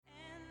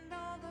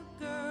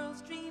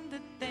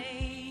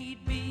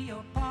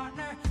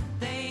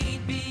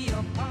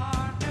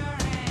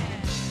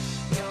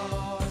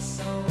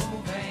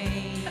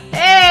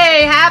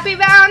Happy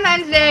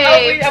Valentine's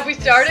Day! Have we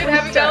started?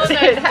 Happy Valentine's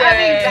Day!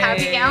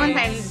 Happy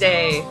Valentine's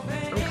Day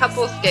from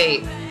Couple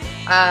Skate.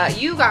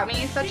 You got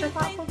me such a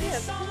thoughtful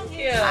gift.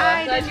 Yeah,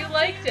 I'm glad you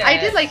liked it. I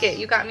did like it.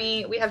 You got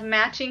me, we have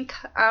matching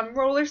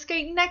roller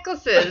skate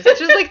necklaces,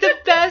 which is like the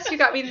best. You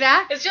got me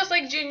that. It's just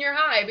like junior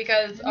high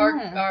because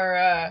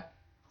our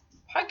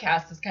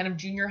podcast is kind of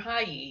junior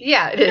high-y.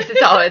 Yeah, it is.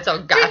 It's all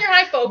gossip. Junior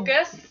high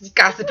focus. It's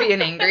gossipy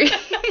and angry.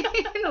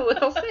 And a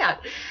little sad.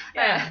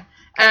 Yeah.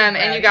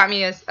 And you got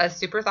me a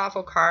super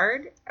thoughtful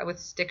card with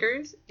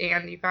stickers,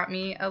 and you got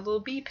me a little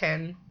bee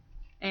pin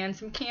and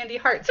some candy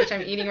hearts, which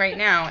I'm eating right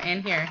now.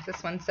 And here,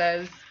 this one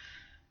says,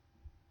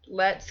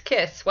 "Let's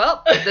kiss."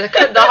 Well,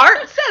 the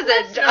heart says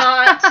it.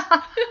 Not.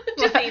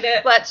 Just eat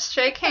it. Let's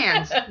shake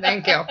hands.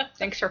 Thank you.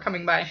 Thanks for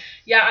coming by.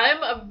 Yeah,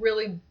 I'm a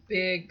really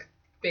big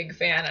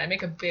fan. I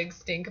make a big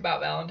stink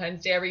about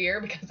Valentine's Day every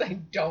year because I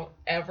don't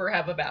ever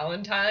have a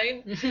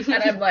Valentine.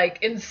 And I'm like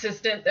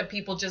insistent that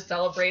people just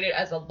celebrate it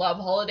as a love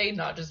holiday,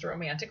 not just a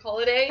romantic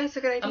holiday. That's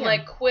a good idea. I'm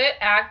like, quit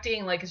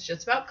acting like it's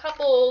just about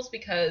couples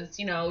because,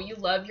 you know, you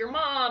love your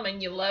mom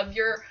and you love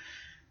your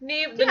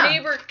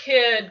neighbor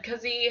kid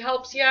because he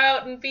helps you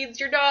out and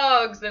feeds your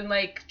dogs, and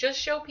like just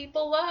show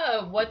people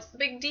love. What's the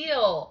big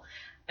deal?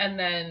 And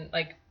then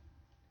like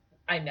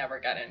I never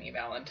got any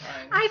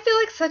Valentines. I feel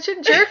like such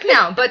a jerk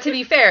now. But to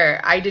be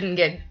fair, I didn't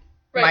get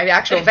my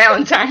actual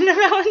Valentine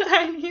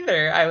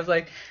either. I was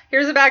like,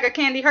 here's a bag of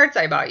candy hearts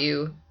I bought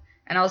you.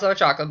 And also a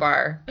chocolate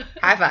bar.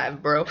 High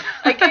five, bro.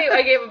 I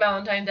gave a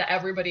Valentine to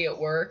everybody at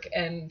work,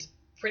 and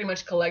pretty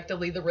much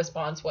collectively the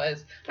response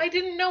was, I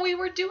didn't know we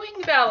were doing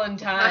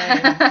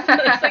Valentines.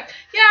 It's like,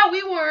 yeah,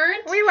 we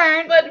weren't. We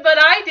weren't. But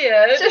I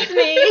did. Just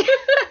me.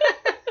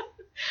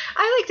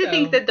 I like to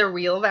think that the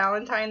real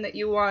Valentine that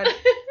you want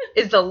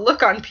is the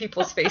look on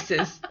people's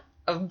faces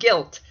of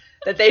guilt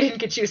that they didn't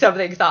get you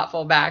something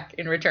thoughtful back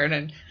in return.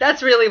 And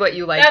that's really what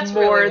you like. That's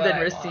more than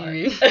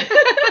receiving.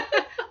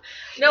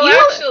 No,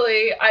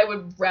 actually, I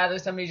would rather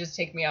somebody just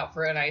take me out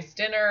for a nice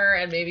dinner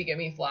and maybe give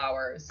me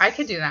flowers. I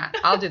could do that.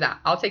 I'll do that.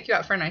 I'll take you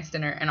out for a nice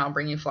dinner and I'll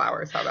bring you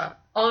flowers. How about?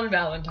 On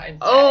Valentine's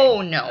Day.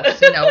 Oh, no.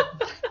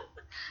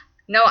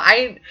 No,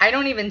 I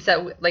don't even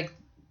set, like,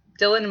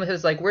 Dylan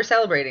was like, we're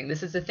celebrating.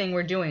 This is the thing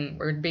we're doing.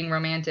 We're being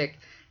romantic.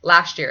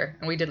 Last year,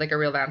 and we did like a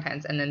real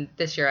Valentine's, and then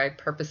this year I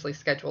purposely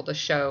scheduled a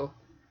show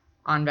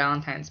on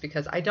Valentine's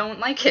because I don't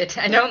like it.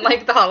 I don't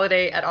like the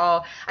holiday at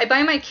all. I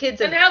buy my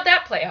kids And how'd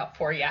that play out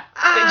for you?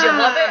 Did you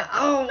love it?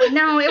 Oh,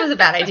 no, it was a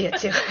bad idea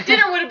too.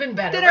 Dinner would have been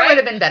better, Dinner would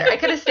have been better. I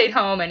could have stayed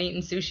home and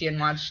eaten sushi and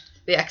watched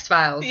The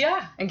X-Files.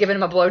 Yeah. And given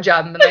him a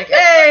blowjob and been like,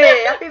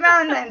 hey, happy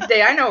Valentine's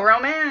Day. I know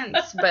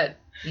romance. But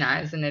no,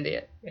 I was an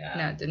idiot. Yeah.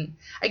 No, it didn't.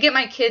 I get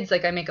my kids,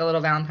 like I make a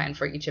little Valentine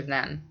for each of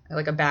them.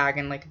 Like a bag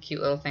and like a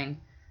cute little thing.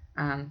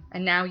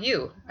 And now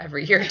you,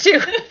 every year too,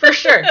 for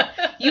sure.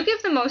 You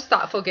give the most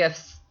thoughtful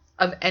gifts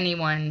of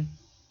anyone.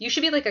 You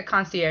should be like a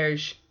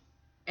concierge,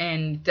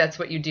 and that's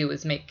what you do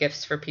is make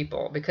gifts for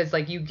people, because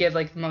like you give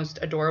like the most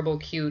adorable,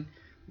 cute,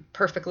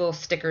 perfect little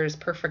stickers,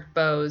 perfect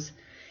bows.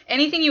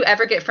 Anything you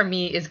ever get from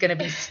me is going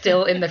to be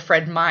still in the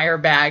Fred Meyer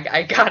bag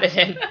I got it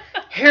in.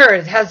 Here,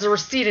 it has the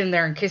receipt in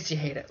there in case you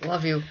hate it.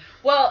 Love you.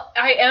 Well,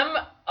 I am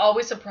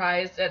always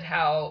surprised at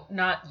how,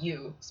 not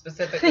you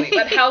specifically,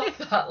 but how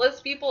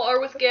thoughtless people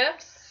are with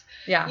gifts.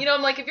 Yeah. You know,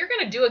 I'm like, if you're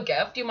going to do a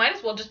gift, you might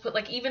as well just put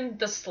like even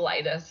the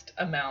slightest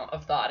amount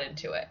of thought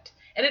into it.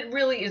 And it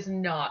really is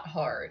not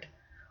hard.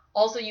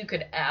 Also, you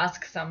could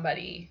ask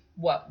somebody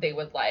what they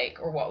would like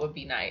or what would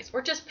be nice,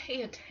 or just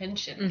pay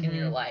attention in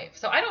your life.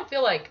 So I don't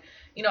feel like,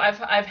 you know,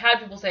 I've had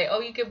people say,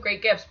 oh, you give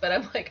great gifts, but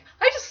I'm like,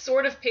 I just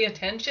sort of pay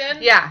attention.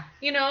 Yeah.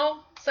 You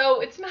know?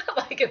 So it's not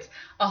like it's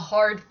a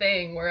hard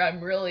thing where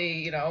I'm really,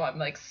 you know, I'm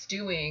like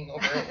stewing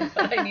over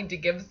what I need to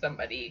give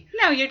somebody.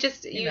 No, you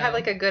have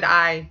like a good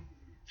eye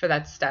for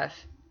that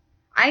stuff.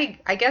 I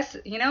guess,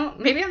 you know,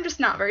 maybe I'm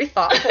just not very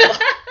thoughtful.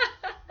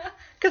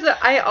 Because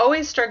I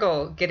always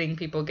struggle getting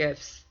people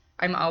gifts.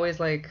 I'm always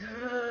like,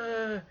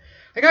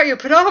 I got you a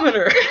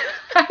pedometer.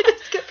 I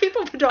just get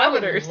people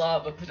pedometers. I would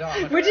love a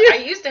pedometer. Would you? I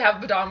used to have a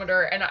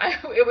pedometer, and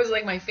it was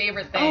like my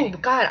favorite thing. Oh,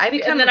 God.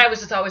 And then I was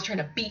just always trying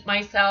to beat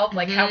myself,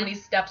 like, how many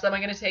steps am I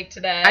going to take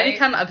today? I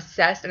become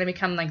obsessed, and I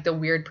become like the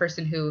weird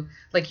person who,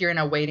 like, you're in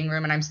a waiting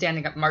room, and I'm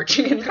standing up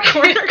marching in the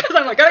corner, because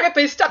I'm like, I gotta get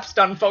these steps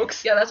done,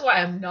 folks. Yeah, that's why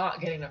I'm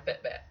not getting a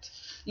Fitbit.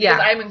 Yeah.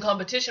 Because I'm in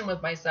competition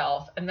with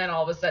myself, and then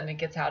all of a sudden it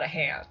gets out of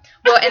hand.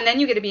 Well, and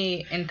then you get to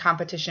be in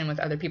competition with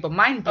other people.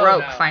 Mine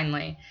broke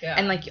finally. Yeah.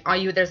 And like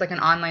there's like an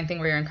online thing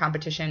where you're in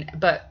competition,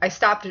 but I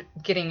stopped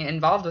getting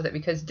involved with it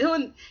because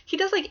Dylan, he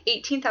does like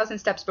 18,000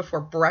 steps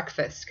before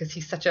breakfast because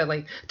he's such a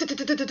like,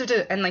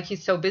 and like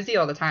he's so busy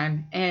all the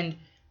time. And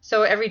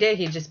so every day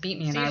he'd just beat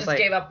me, and I was like,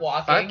 gave up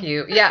walking. Fuck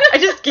you. Yeah, I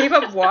just gave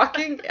up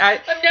walking.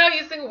 I'm now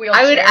using a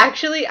wheelchair.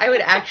 I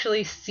would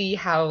actually see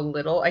how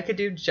little I could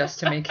do just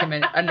to make him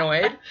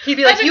annoyed. He'd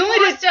be like, "You only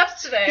did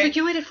steps today." He's like,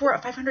 "You only did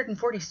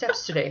 540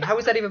 steps today. How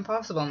was that even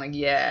possible?" I'm like,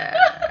 "Yeah."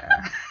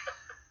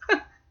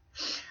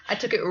 I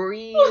took it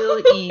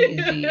real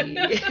easy.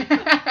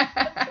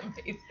 That's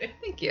amazing.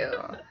 Thank you.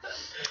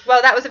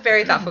 Well, that was a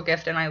very thoughtful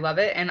gift, and I love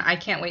it. And I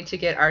can't wait to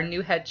get our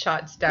new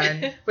headshots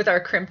done with our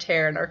crimped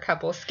hair and our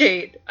couple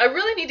skate. I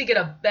really need to get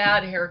a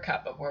bad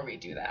haircut before we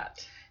do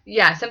that.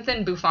 Yeah,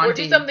 something bouffant. Or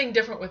do something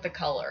different with the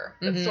color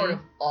that's sort of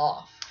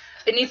off.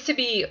 It needs to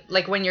be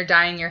like when you're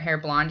dyeing your hair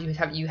blonde,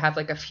 you have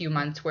like a few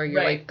months where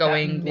you're like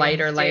going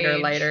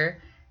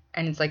lighter,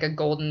 and it's like a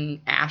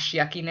golden ash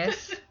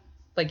yuckiness.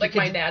 Like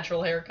my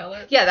natural hair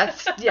color. Yeah,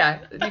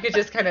 you could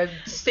just kind of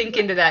sink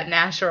into that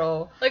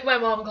natural. Like my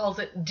mom calls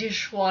it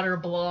dishwater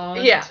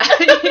blonde. Yeah.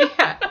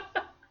 Yeah.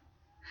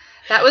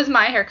 That was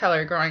my hair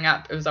color growing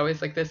up. It was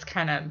always like this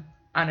kind of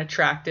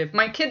unattractive.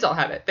 My kids all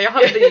have it. They all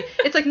have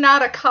it's like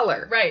not a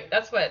color. Right.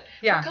 That's what.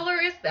 Yeah. What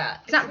color is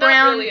that? It's not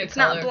brown. Really it's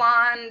color. Not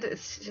blonde.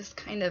 It's just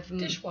kind of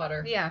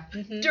dishwater. Yeah.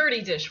 Mm-hmm.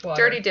 Dirty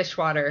dishwater. Dirty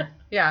dishwater.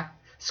 Yeah.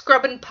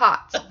 Scrubbing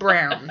pots.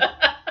 Brown.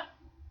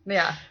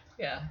 Yeah.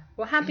 Yeah.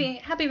 Well, happy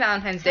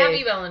Valentine's Day.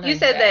 Happy Valentine's Day. You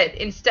said that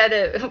instead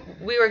of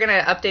we were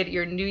gonna update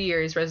your New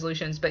Year's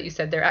resolutions, but you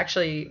said they're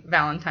actually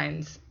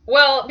Valentine's.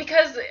 Well,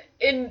 because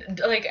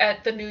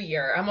at the New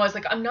Year, I'm always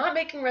like, I'm not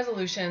making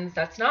resolutions.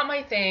 That's not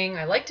my thing.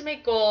 I like to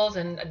make goals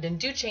and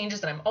do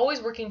changes, and I'm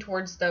always working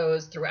towards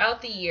those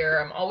throughout the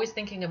year. I'm always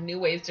thinking of new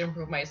ways to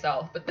improve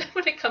myself. But then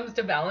when it comes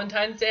to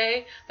Valentine's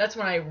Day, that's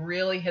when I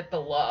really hit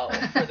the low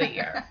for the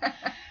year.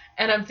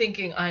 And I'm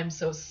thinking, I'm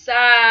so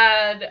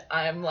sad.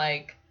 I'm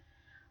like,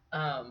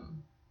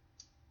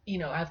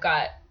 I've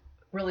got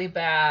really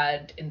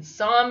bad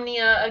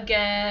insomnia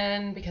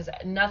again because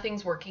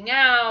nothing's working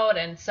out.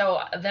 And so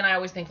then I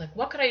always think, like,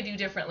 what could I do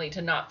differently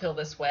to not feel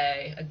this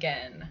way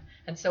again?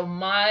 And so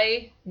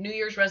my New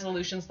Year's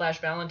resolution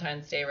 /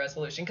 Valentine's Day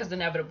resolution, because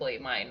inevitably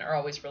mine are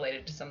always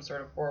related to some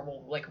sort of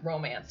horrible, like,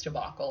 romance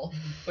debacle,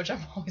 which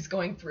I'm always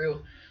going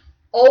through.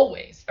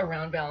 Always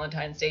around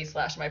Valentine's Day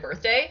 / my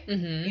birthday,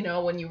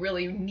 when you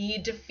really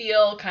need to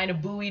feel kind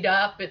of buoyed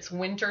up. It's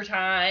winter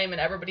time and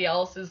everybody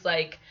else is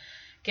like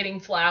getting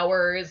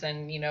flowers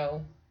and,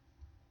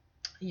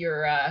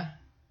 you're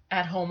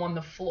at home on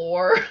the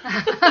floor.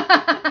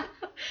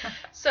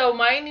 So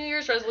my New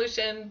Year's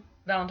resolution,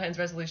 Valentine's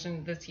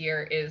resolution this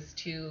year is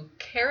to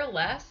care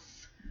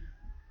less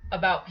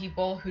about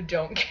people who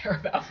don't care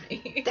about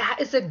me. That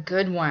is a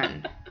good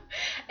one.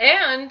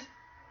 And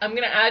I'm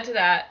going to add to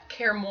that,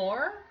 care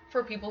more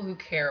for people who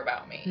care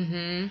about me.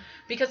 Mm-hmm.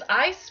 Because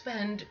I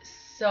spend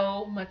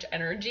so much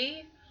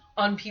energy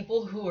on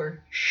people who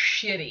are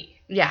shitty.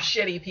 Yeah.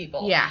 Shitty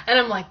people. Yeah. And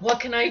I'm like, what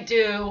can I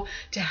do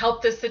to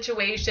help this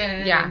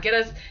situation? Yeah. And get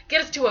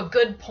us to a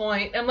good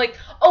point. I'm like,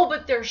 oh,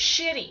 but they're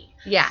shitty.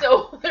 Yeah.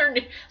 So they're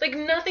like,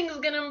 nothing's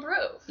going to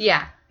improve.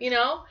 Yeah.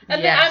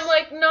 And then I'm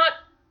like,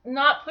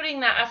 not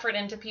putting that effort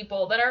into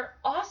people that are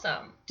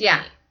awesome.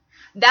 Yeah. Me.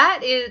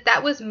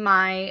 That was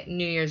my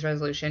New Year's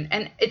resolution.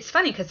 And it's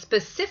funny because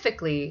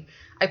specifically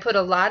I put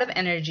a lot of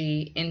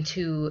energy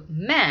into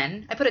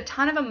men. I put a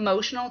ton of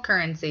emotional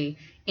currency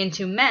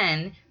into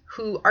men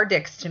who are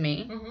dicks to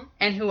me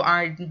and who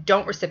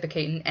don't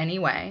reciprocate in any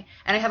way.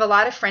 And I have a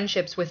lot of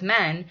friendships with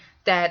men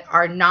that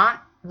are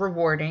not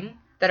rewarding,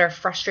 that are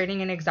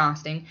frustrating and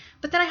exhausting.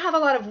 But then I have a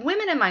lot of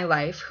women in my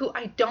life who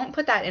I don't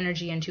put that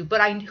energy into, but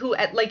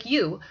like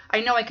you,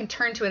 I know I can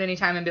turn to it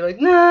anytime and be like,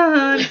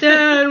 nah, I'm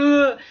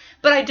sad.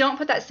 But I don't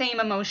put that same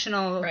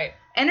emotional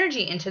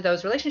energy into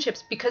those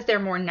relationships because they're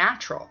more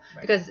natural.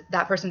 Right. Because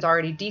that person's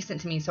already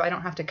decent to me, so I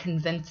don't have to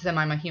convince them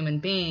I'm a human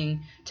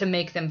being to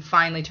make them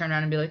finally turn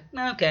around and be like,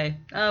 okay,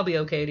 I'll be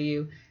okay to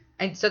you.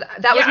 And so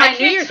that was my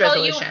New Year's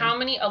resolution. I can't tell you how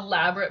many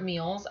elaborate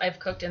meals I've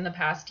cooked in the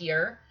past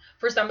year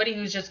for somebody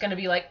who's just going to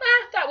be like,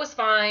 that was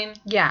fine.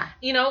 Yeah.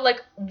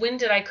 Like, when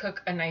did I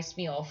cook a nice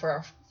meal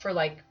for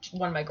like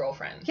one of my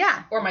girlfriends?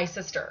 Yeah. Or my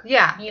sister.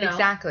 Yeah,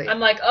 exactly. I'm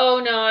like, oh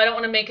no, I don't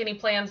want to make any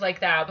plans like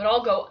that, but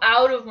I'll go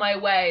out of my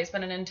way,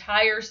 spend an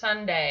entire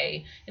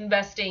Sunday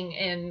investing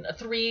in a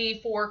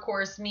 3-4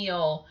 course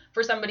meal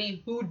for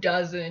somebody who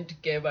doesn't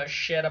give a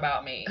shit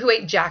about me. Who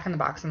ate Jack in the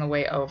Box on the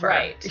way over.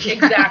 Right,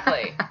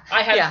 exactly.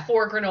 I had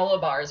 4 granola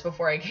bars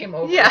before I came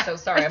over, so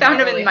sorry. I found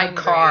them really in my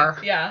hungry. car.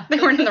 Yeah. They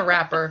weren't in the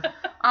wrapper.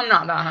 I'm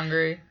not that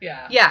hungry.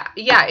 Yeah.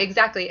 Yeah,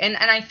 exactly. And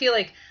I feel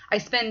like I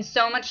spend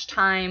so much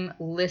time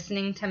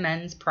listening to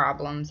men's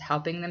problems,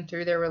 helping them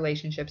through their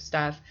relationship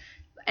stuff,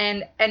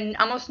 and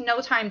almost no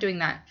time doing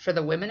that for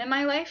the women in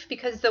my life,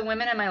 because the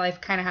women in my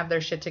life kind of have their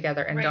shit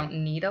together and don't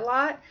need a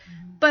lot.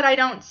 But I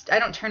don't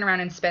turn around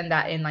and spend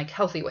that in like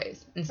healthy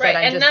ways.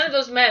 Instead, none of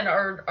those men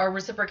are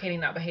reciprocating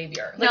that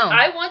behavior. Like, no.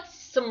 I want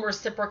some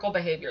reciprocal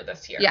behavior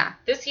this year. Yeah.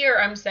 This year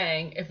I'm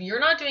saying, if you're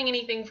not doing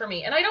anything for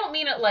me, and I don't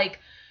mean it like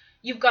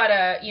you've got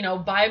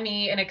to, buy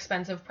me an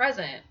expensive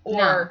present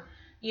or,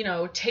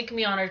 take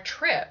me on a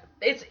trip.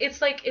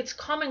 It's like, it's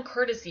common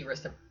courtesy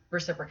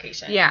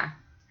reciprocation. Yeah.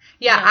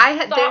 Yeah, you know, I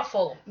had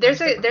thoughtful.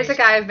 there's a reciprocation.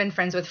 guy I've been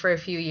friends with for a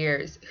few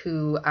years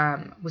who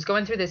was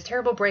going through this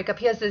terrible breakup.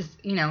 He has this,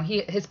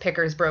 his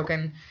picker's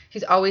broken.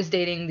 He's always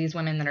dating these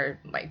women that are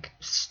like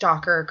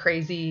stalker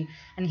crazy,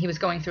 and he was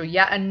going through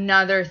yet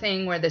another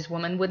thing where this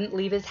woman wouldn't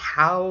leave his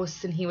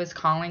house, and he was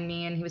calling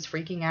me and he was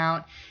freaking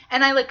out.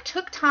 And I like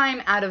took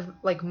time out of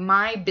like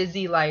my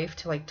busy life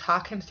to like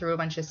talk him through a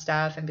bunch of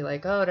stuff and be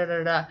like, oh da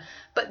da da.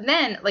 But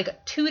then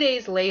like 2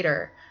 days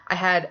later, I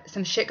had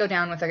some shit go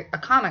down with a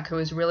comic who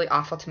was really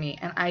awful to me.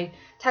 And I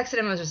texted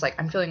him and was just like,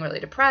 I'm feeling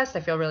really depressed. I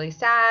feel really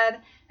sad.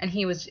 And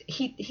he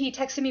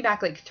texted me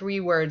back like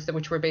 3 words,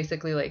 which were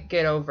basically like,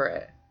 get over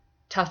it.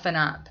 Toughen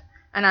up.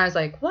 And I was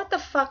like, what the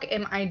fuck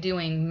am I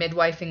doing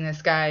midwifing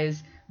this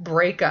guy's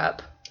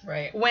breakup?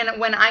 Right.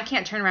 When I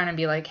can't turn around and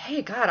be like,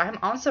 hey, God, I'm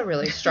also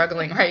really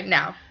struggling right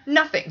now.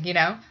 Nothing,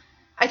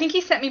 I think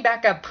he sent me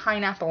back a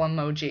pineapple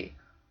emoji.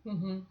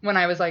 Mm-hmm. When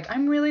I was like,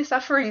 I'm really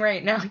suffering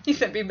right now, he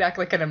sent me back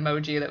like an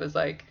emoji that was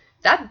like,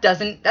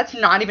 that's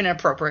not even an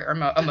appropriate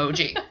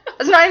emoji.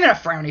 That's not even a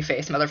frowny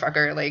face,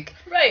 motherfucker. Like,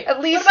 right. At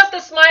least, what about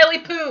the smiley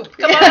poop?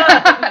 Come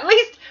on. At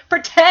least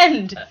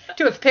pretend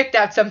to have picked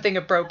out something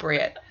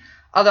appropriate.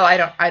 Although I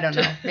don't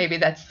know. Maybe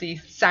that's the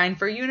sign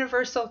for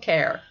universal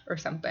care or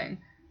something.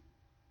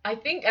 I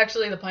think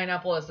actually the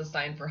pineapple is the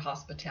sign for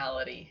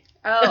hospitality.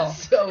 Oh.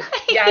 So,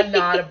 yeah,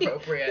 not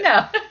appropriate.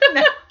 No.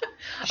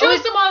 Show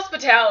some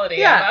hospitality,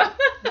 yeah.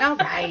 Emma. All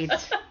right.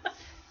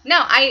 No,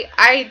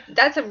 I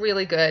that's a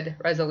really good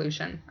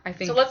resolution. I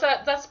think. So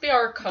let's be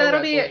our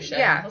co-resolution.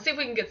 Yeah. Let's see if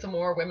we can get some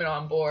more women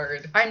on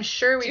board. I'm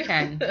sure we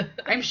can.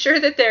 I'm sure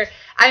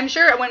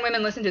when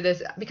women listen to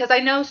this, because I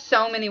know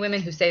so many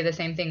women who say the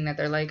same thing, that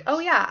they're like, oh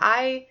yeah,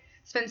 I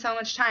spend so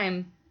much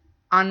time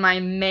on my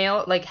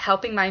male, like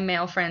helping my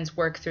male friends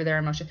work through their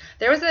emotions.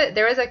 There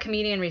was a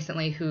comedian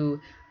recently who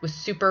was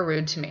super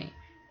rude to me.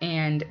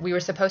 And we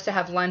were supposed to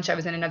have lunch. I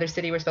was in another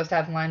city. We were supposed to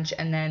have lunch.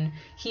 And then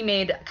he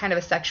made kind of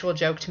a sexual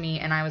joke to me.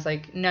 And I was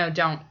like, no,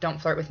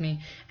 don't flirt with me.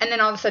 And then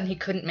all of a sudden he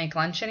couldn't make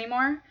lunch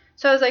anymore.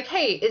 So I was like,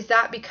 hey, is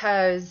that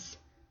because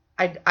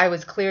I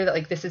was clear that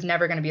like this is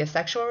never going to be a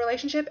sexual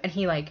relationship? And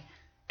he like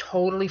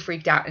totally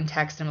freaked out in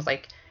text and was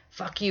like,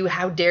 fuck you.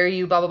 How dare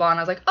you? Blah, blah, blah. And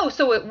I was like, oh,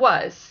 so it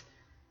was.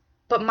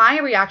 But my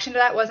reaction to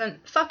that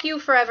wasn't, fuck you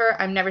forever.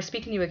 I'm never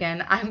speaking to you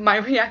again. My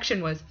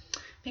reaction was,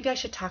 maybe I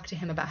should talk to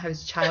him about how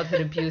his childhood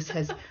abuse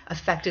has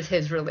affected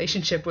his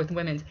relationship with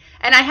women.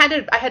 And I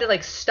had to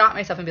like stop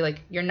myself and be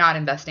like, you're not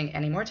investing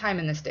any more time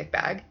in this dick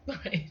bag.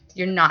 Right.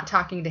 You're not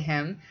talking to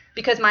him.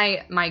 Because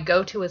my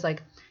go-to was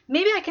like,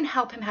 maybe I can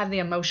help him have the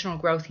emotional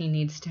growth he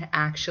needs to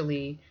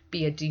actually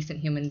be a decent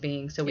human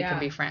being so we can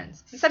be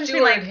friends. Instead of just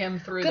being like, him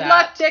through good that.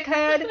 luck,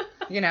 dickhead.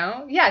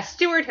 Yeah,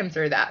 steward him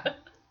through that.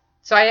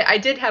 So I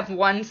did have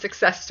one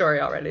success story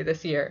already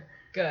this year.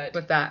 Good.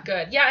 With that.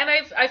 Good. Yeah, and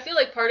I feel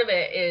like part of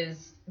it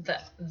is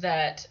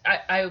that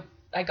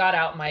I got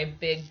out my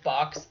big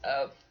box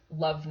of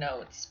love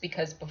notes,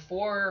 because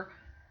before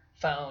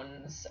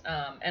phones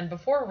and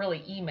before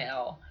really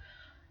email,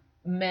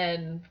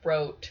 men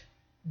wrote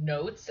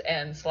notes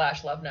and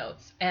 /love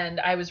notes, and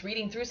I was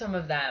reading through some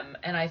of them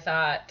and I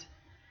thought,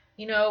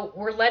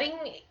 we're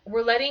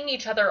letting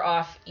each other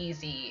off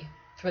easy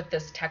with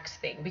this text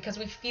thing, because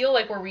we feel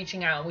like we're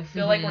reaching out, we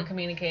feel like we're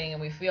communicating,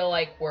 and we feel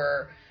like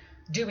we're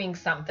doing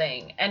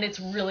something, and it's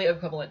really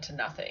equivalent to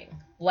nothing,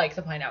 like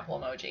the pineapple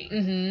emoji.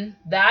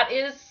 Mm-hmm. That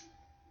is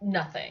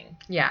nothing.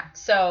 Yeah.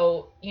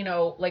 So,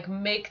 like,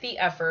 make the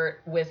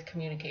effort with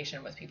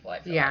communication with people, I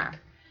feel like.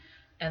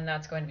 And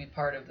that's going to be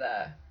part of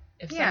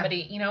if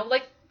somebody,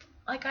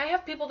 like I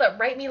have people that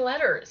write me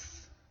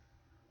letters.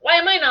 Why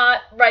am I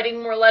not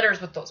writing more letters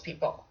with those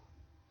people?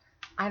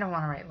 I don't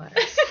want to write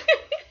letters.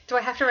 Do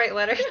I have to write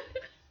letters?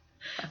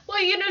 Well,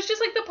 it's just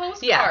like the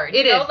postcard. Yeah,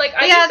 it is. Like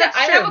I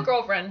have a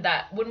girlfriend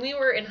that when we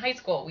were in high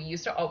school, we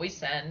used to always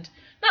send,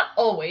 not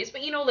always,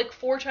 but like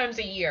 4 times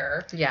a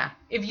year. Yeah.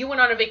 If you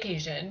went on a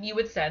vacation, you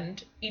would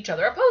send each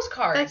other a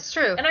postcard. That's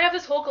true. And I have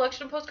this whole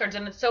collection of postcards,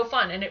 and it's so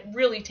fun, and it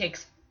really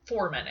takes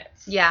 4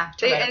 minutes. Yeah.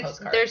 To write a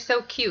postcard. They're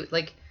so cute.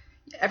 Like,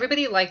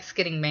 everybody likes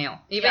getting mail.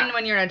 Even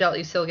when you're an adult,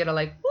 you still get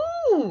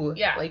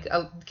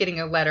getting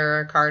a letter or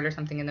a card or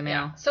something in the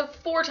mail. Yeah. So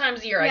 4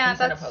 times a year I can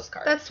send a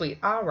postcard. That's sweet.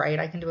 All right,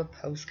 I can do a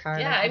postcard.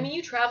 Yeah, I mean,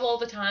 you travel all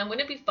the time.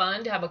 Wouldn't it be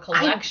fun to have a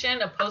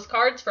collection of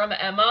postcards from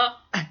Emma?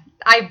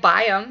 I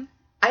buy them.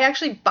 I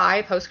actually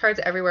buy postcards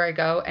everywhere I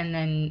go and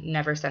then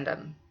never send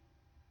them.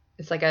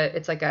 It's like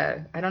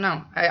a I don't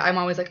know. I'm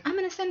always like, I'm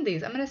going to send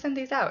these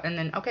out. And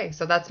then, okay,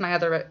 so that's my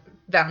other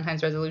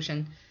Valentine's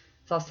resolution.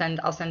 So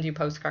I'll send you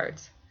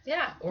postcards.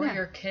 Yeah, or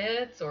your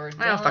kids, or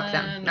Dylan. Oh, fuck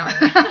them. No.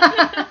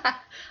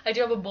 I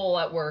do have a bowl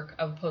at work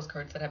of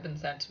postcards that have been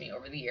sent to me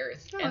over the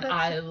years, and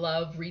I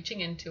love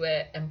reaching into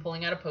it and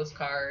pulling out a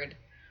postcard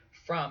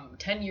from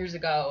 10 years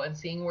ago and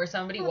seeing where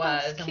somebody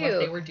was and what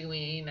they were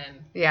doing, and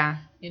Yeah,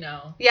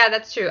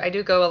 that's true. I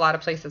do go a lot of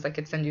places. I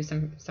could send you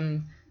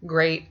some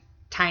great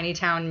tiny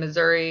town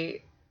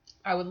Missouri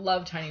I would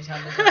love Tiny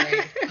Town,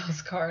 Missouri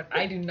postcard.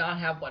 I do not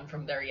have one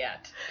from there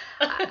yet.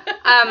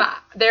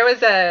 There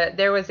was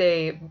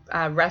a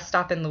rest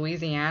stop in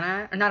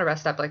Louisiana, or not a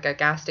rest stop, like a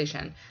gas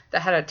station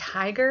that had a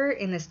tiger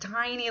in this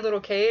tiny little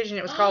cage, and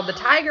it was called the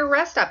Tiger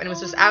Rest Stop, and it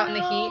was just out in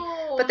the heat.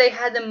 But they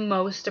had the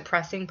most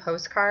depressing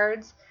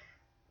postcards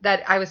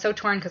that I was so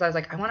torn because I was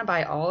like, I want to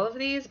buy all of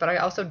these, but I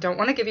also don't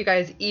want to give you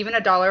guys even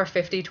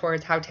 $1.50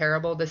 towards how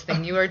terrible this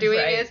thing you are doing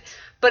is.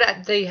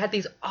 But they had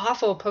these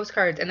awful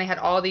postcards, and they had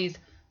all these.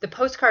 The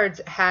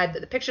postcards had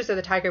the pictures of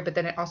the tiger, but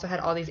then it also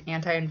had all these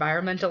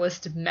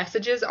anti-environmentalist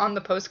messages on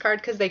the postcard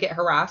because they get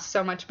harassed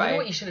so much by... You know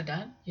what you should have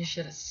done? You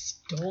should have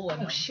stolen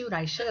them. Oh, shoot,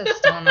 I should have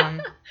stolen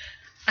them.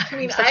 I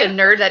mean, I'm such a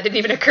nerd, that didn't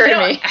even occur to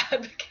me. I don't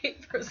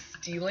advocate for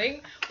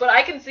stealing, but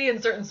I can see in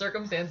certain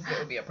circumstances it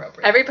would be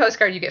appropriate. Every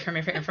postcard you get from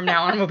me from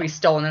now on will be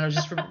stolen. It'll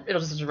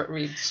just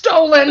read,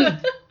 stolen!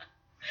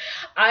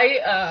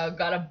 I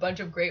got a bunch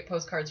of great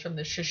postcards from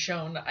the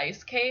Shoshone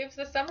Ice Caves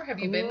this summer. Have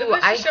you been to the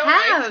Shoshone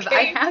Ice Caves?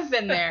 I have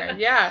been there,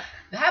 yeah.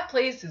 That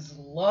place is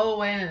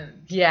low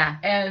end. Yeah.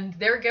 And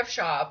their gift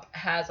shop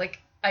has,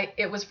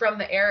 it was from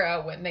the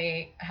era when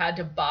they had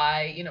to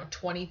buy,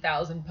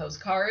 20,000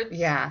 postcards.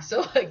 Yeah.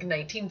 So,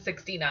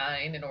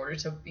 1969 in order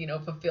to,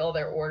 fulfill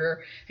their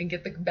order and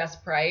get the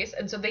best price.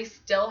 And so they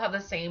still have the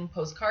same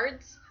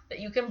postcards that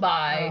you can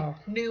buy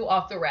new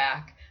off the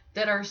rack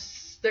that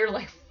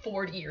they're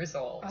 40 years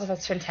old. Oh,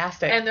 that's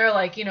fantastic. And they're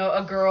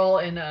a girl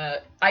in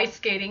a ice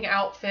skating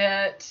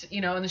outfit,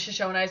 in the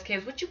Shoshone Ice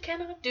Caves, which you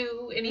cannot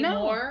do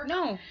anymore.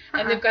 No.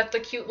 And they've got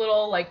the cute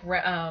little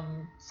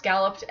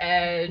scalloped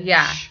edge.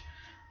 Yeah.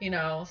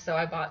 So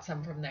I bought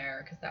some from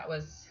there because that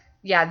was...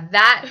 Yeah,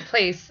 that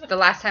place, the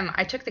last time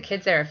I took the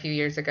kids there a few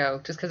years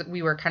ago, just because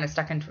we were kind of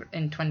stuck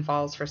in Twin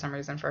Falls for some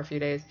reason for a few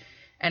days.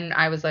 And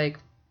I was like,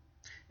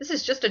 this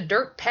is just a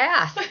dirt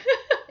path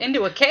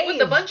into a cave.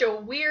 With a bunch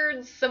of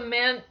weird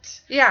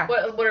cement. Yeah.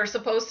 What are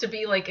supposed to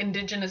be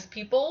indigenous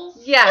peoples.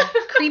 Yeah.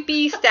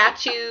 Creepy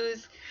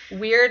statues,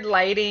 weird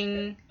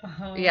lighting.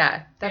 Uh-huh.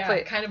 Yeah. That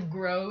place. Kind of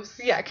gross.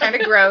 Yeah, kind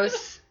of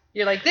gross.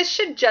 You're like, this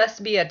should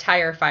just be a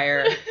tire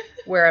fire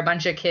where a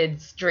bunch of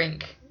kids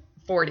drink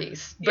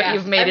 40s, but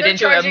you've made it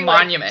into a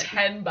monument.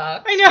 $10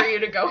 I know. for you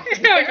to go in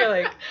I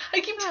there. know, I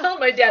keep telling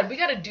my dad, we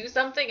got to do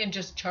something and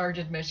just charge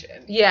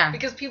admission. Yeah.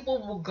 Because people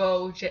will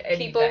go to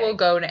anything. People will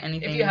go to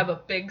anything. If you have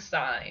a big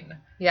sign.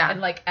 Yeah.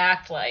 And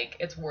act like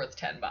it's worth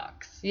 $10.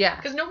 Yeah.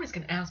 Because nobody's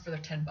going to ask for their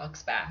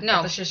 $10 back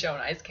at the Shoshone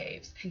Ice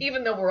Caves.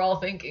 Even though we're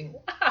all thinking,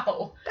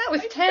 wow. That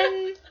was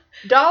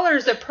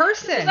 $10 a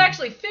person. It's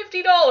actually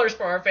 $50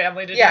 for our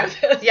family to do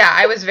this. Yeah,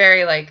 I was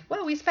very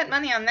well, we spent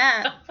money on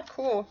that.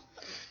 Cool.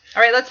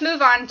 All right, let's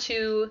move on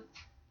to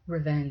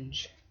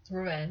revenge.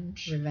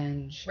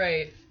 Revenge.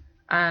 Right.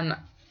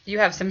 You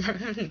have some.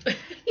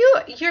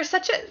 You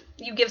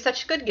give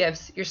such good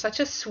gifts. You're such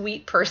a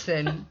sweet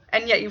person,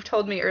 and yet you've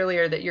told me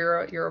earlier that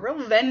you're a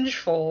real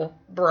vengeful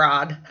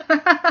broad.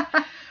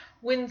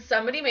 When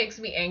somebody makes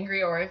me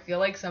angry or I feel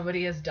like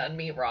somebody has done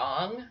me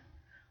wrong,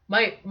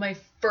 my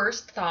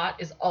first thought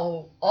is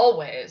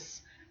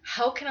always,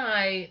 how can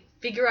I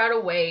figure out a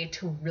way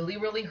to really,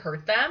 really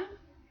hurt them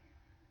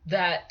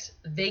that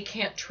they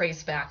can't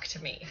trace back to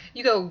me?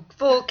 You go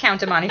full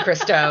Count of Monte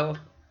Cristo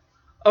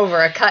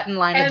over a cut in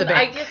line at the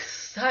bank. And I get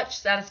such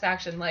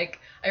satisfaction. I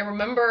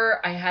remember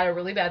I had a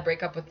really bad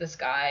breakup with this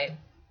guy,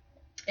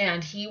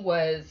 and he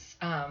was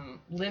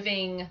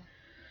living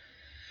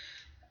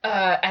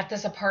at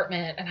this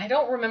apartment, and I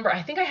don't remember.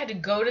 I think I had to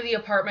go to the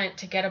apartment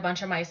to get a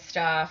bunch of my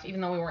stuff, even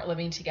though we weren't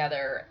living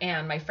together,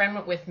 and my friend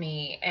went with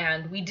me,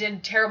 and we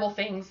did terrible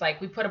things,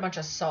 we put a bunch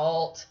of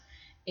salt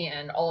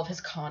in all of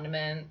his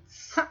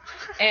condiments,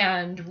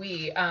 and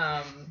we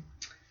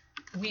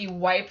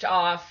wiped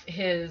off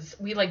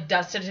we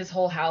dusted his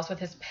whole house with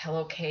his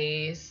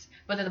pillowcase.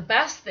 But the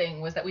best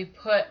thing was that we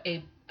put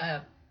a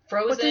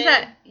frozen...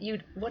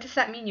 What does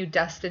that mean? You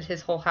dusted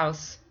his whole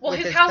house? Well,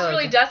 his house was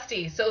really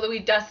dusty, so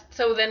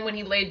then when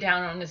he laid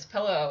down on his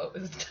pillow,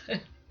 it was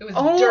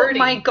dirty. Oh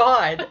my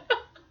god.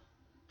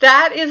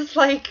 That is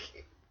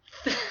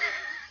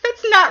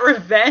that's not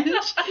revenge.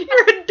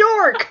 You're a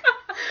dork.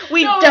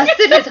 We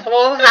dusted his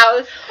whole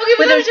house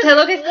with his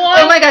pillowcase.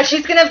 Oh my gosh,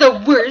 she's gonna have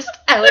the worst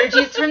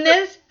allergies from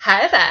this.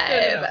 High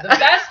five. No. The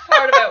best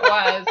part of it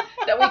was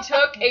that we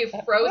took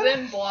a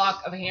frozen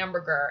block of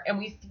hamburger and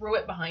we threw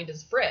it behind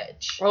his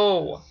fridge.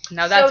 Oh,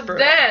 now that's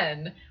brutal.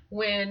 Then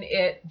when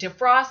it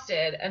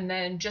defrosted and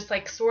then just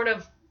sort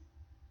of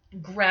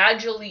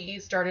gradually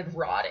started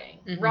rotting.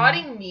 Mm-hmm.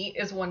 Rotting meat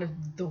is one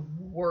of the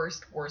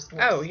worst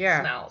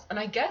smells. And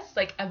I guess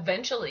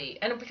eventually,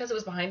 and because it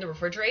was behind the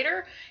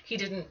refrigerator, he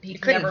could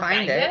never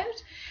find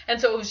it.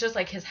 And so it was just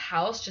his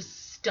house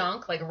just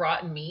stunk like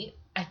rotten meat.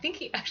 I think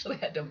he actually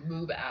had to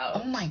move out.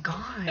 Oh my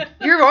god.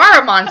 You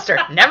are a monster.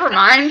 Never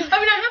mind. I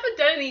mean, I haven't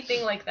done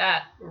anything like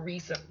that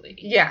recently.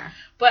 Yeah.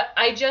 But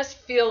I just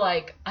feel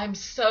like I'm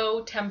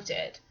so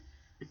tempted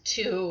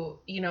to,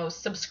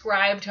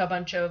 subscribe to a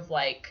bunch of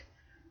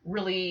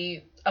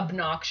really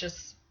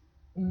obnoxious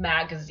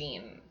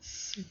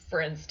magazines,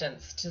 for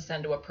instance, to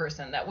send to a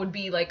person that would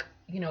be like,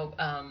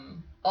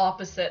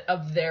 opposite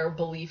of their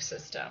belief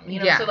system.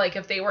 Yeah. So like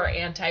if they were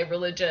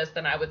anti-religious,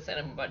 then I would send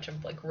them a bunch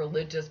of like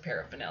religious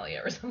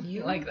paraphernalia or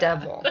something like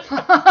that. Devil.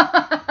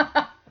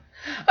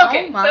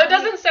 Okay, Oh so it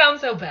doesn't sound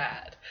so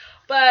bad.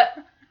 But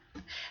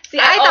see,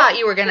 I thought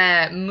you were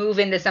gonna move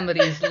into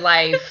somebody's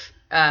life,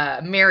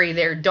 marry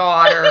their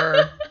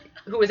daughter,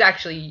 who was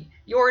actually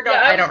your daughter.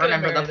 Yeah, I don't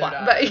remember the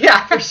plot, but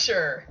for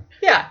sure.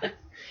 Yeah,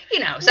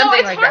 something like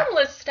that. It's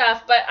harmless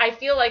stuff, but I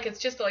feel like it's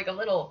just like a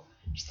little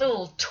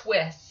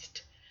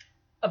twist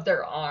of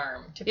their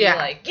arm to be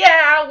like,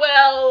 yeah,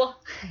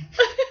 well,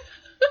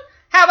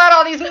 how about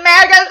all these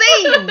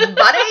magazines,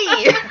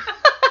 buddy?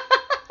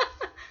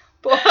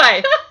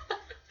 Boy,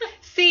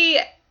 see,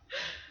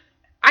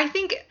 I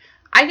think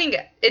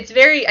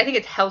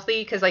it's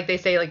healthy because like they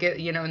say like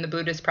in the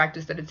Buddhist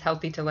practice that it's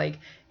healthy to like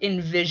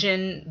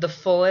envision the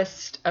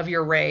fullest of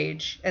your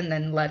rage and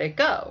then let it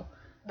go.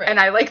 Right.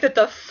 And I like that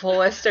the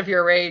fullest of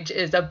your rage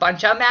is a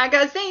bunch of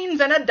magazines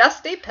and a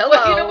dusty pillow.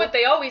 Well, you know what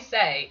they always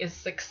say is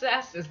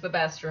success is the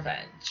best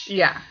revenge.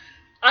 Yeah.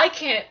 I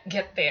can't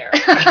get there.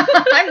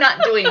 I'm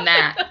not doing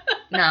that.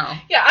 No.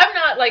 Yeah, I'm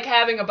not like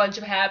having a bunch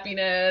of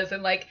happiness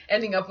and like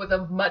ending up with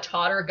a much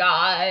hotter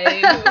guy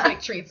who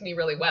like treats me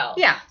really well.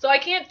 Yeah. So I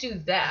can't do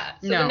that.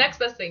 So the next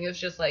best thing is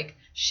just like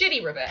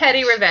shitty revenge.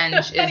 Petty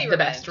revenge is the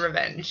best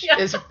revenge. Yeah.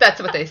 That's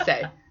what they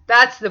say.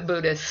 That's the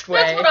Buddhist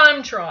way. That's what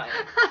I'm trying.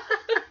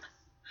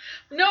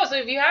 No, so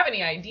if you have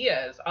any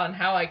ideas on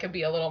how I could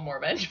be a little more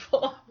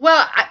vengeful.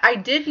 Well, I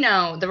did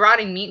know the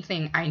rotting meat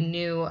thing. I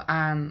knew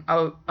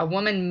a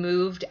woman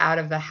moved out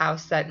of the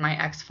house that my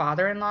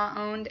ex-father-in-law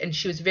owned, and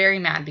she was very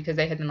mad because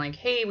they had been like,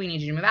 hey, we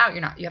need you to move out.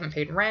 You haven't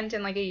paid rent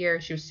in like a year.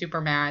 She was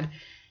super mad.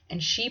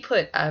 And she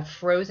put a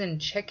frozen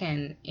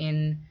chicken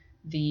in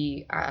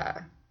the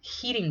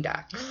heating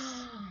ducts.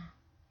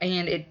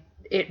 And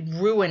it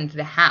ruined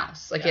the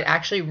house. Like, It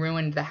actually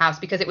ruined the house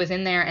because it was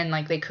in there and,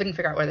 like, they couldn't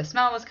figure out where the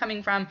smell was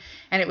coming from.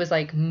 And it was,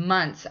 like,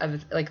 months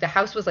of, like, the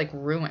house was, like,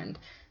 ruined.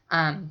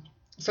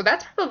 So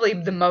that's probably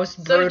the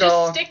most brutal. So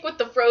just stick with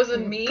the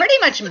frozen meat? Pretty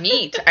much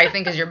meat, I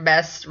think, is your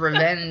best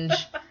revenge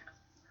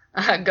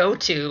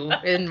go-to,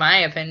 in my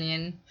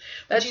opinion.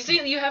 But you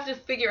see, you have to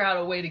figure out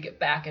a way to get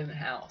back in the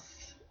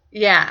house.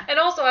 Yeah. And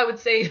also, I would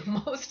say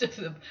most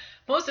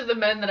of the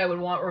men that I would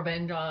want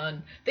revenge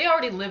on, they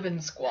already live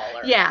in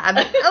squalor. Yeah, a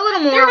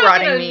little more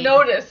rotting meat. They're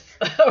not going to notice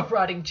a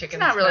rotting chicken.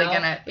 It's not smell really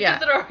going to, yeah.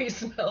 Because it already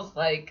smells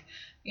like,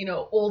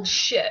 old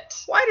shit.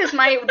 Why does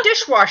my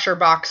dishwasher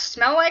box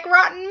smell like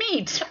rotten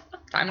meat?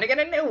 Time to get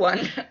a new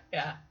one.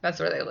 Yeah. That's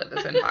where they live,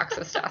 is in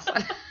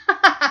Boxestassen.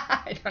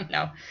 I don't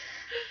know.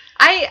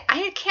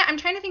 I can't, I'm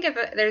trying to think if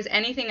there's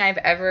anything I've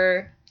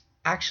ever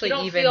actually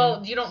you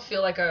don't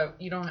feel like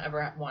you don't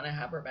ever want to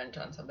have revenge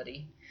on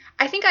somebody.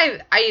 I think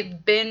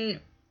I've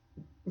been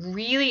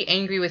really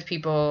angry with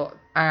people,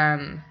 but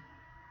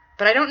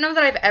I don't know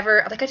that I've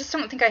ever, like, I just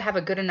don't think I have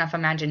a good enough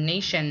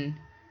imagination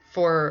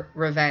for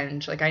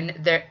revenge. Like,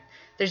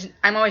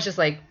 I'm always just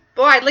like,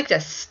 boy, I'd like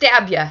to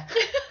stab you.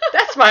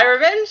 That's my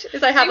revenge.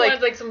 Is I have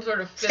like some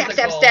sort of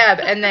physical... stab,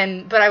 and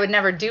then, but I would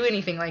never do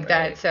anything like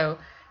that. So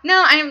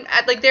no, I'm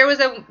like,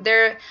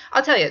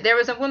 I'll tell you, there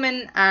was a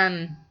woman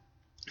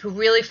who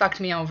really fucked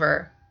me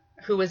over.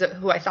 Who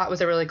I thought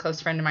was a really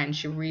close friend of mine.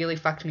 She really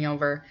fucked me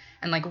over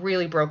and like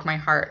really broke my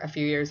heart a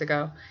few years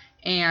ago.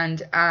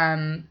 And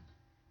I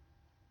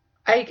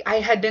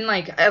had been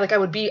like I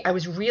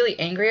was really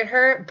angry at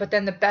her, but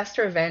then the best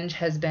revenge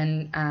has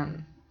been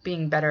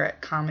being better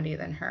at comedy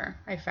than her,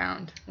 I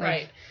found. Like,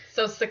 right.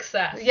 So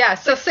success. Yeah,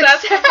 so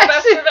success is the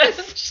best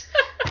revenge.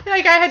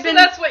 Like I had been.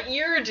 So that's what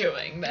you're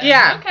doing then.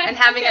 Yeah, okay, and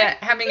having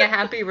a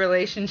happy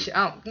relationship.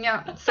 Oh,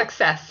 yeah,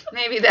 success.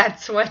 Maybe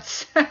that's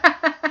what's.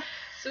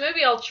 So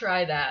maybe I'll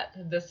try that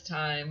this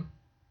time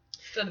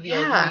instead of the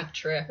old meat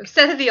trick.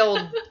 Instead of the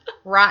old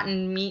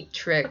rotten meat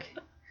trick.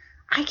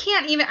 I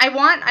can't even. I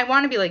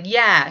want to be like,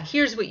 yeah,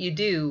 here's what you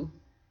do,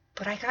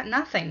 but I got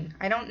nothing.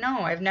 I don't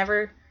know. I've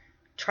never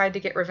tried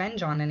to get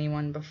revenge on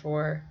anyone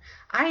before.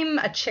 I'm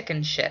a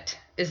chicken shit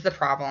is the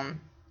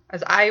problem,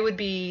 as I would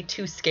be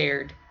too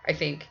scared, I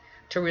think,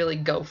 to really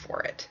go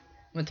for it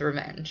with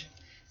revenge.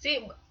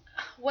 See,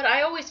 what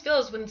I always feel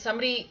is when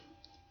somebody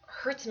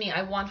hurts me,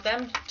 I want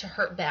them to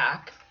hurt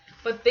back,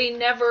 but they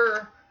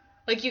never,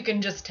 like, you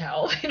can just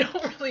tell they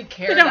don't really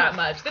care that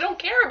much. They don't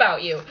care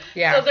about you.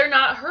 Yeah. So they're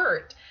not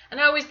hurt. And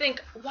I always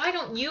think, why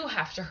don't you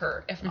have to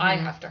hurt if I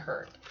have to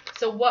hurt?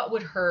 So what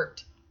would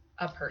hurt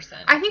a person?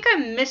 I think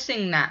I'm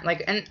missing that.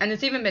 Like, and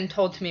it's even been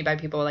told to me by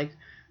people like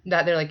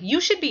that. They're like,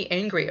 you should be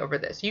angry over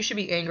this. You should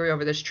be angry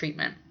over this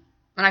treatment.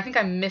 And I think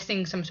I'm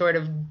missing some sort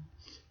of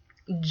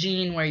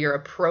gene where you're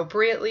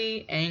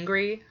appropriately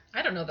angry.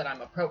 I don't know that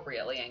I'm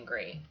appropriately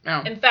angry.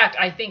 No. In fact,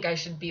 I think I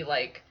should be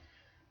like,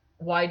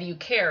 why do you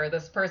care?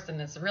 This person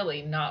is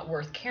really not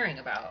worth caring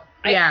about.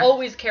 Yeah. I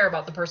always care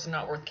about the person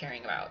not worth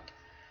caring about.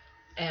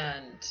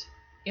 And,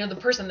 the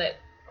person that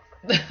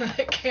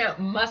can't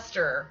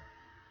muster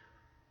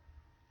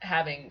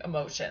having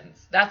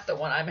emotions. That's the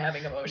one I'm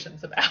having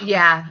emotions about.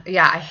 Yeah,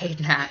 I hate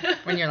that.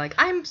 When you're like,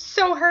 I'm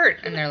so hurt.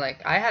 And they're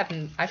like,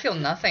 I feel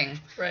nothing.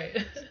 Right.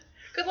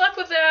 Good luck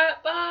with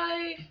that.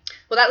 Bye.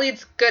 Well, that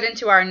leads good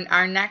into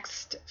our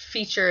next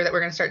feature that we're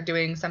going to start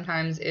doing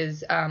sometimes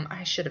is,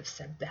 I should have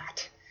said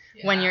that.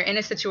 Yeah. When you're in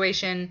a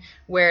situation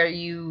where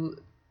you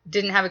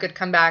didn't have a good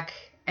comeback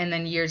and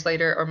then years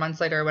later or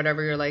months later or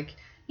whatever, you're like,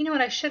 you know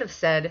what I should have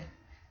said?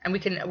 And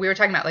we were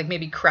talking about like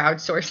maybe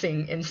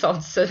crowdsourcing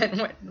insults so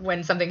that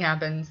when something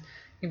happens,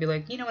 you can be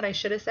like, you know what I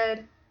should have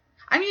said?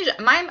 I'm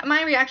usually,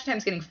 my reaction time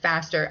is getting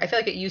faster. I feel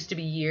like it used to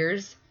be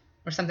years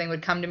where something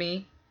would come to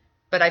me,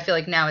 but I feel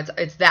like now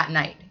it's that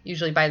night.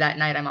 Usually by that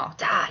night I'm all,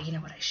 you know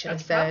what I should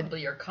have said. That's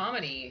probably your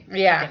comedy.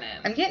 Yeah,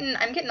 I'm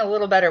getting a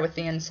little better with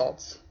the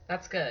insults.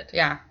 That's good.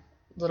 Yeah,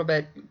 a little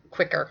bit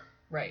quicker.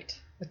 Right.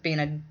 With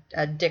being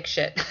a dick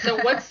shit. So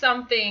what's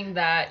something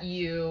that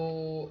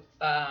you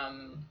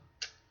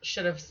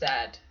should have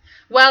said?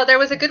 Well, there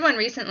was a good one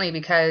recently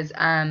because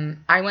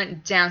I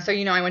went down. So,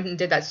 I went and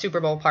did that Super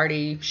Bowl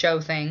party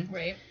show thing.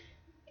 Right.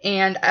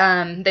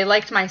 And they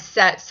liked my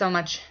set so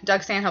much.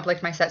 Doug Stanhope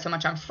liked my set so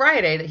much on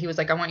Friday that he was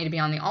like, I want you to be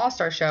on the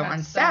All-Star show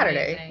on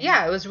Saturday. So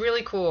yeah, it was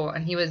really cool.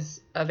 And he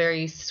was a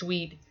very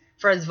sweet,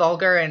 for as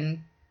vulgar and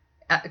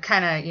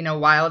kind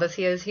of, wild as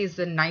he is, he's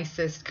the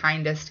nicest,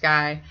 kindest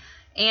guy.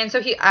 And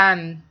so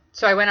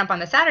so I went up on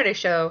the Saturday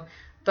show,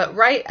 but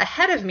right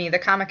ahead of me, the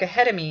comic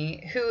ahead of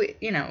me, who,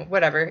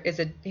 whatever, he's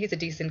a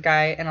decent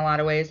guy in a lot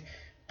of ways,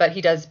 but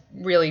he does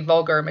really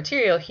vulgar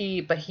material.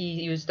 But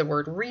he used the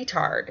word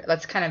retard.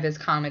 That's kind of his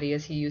comedy,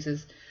 is he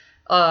uses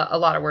a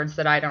lot of words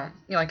that I don't,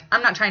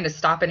 I'm not trying to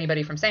stop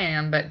anybody from saying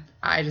them, but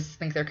I just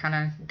think they're kind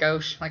of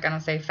gauche. Like, I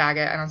don't say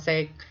faggot.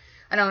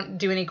 I don't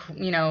do any,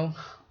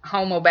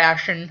 homo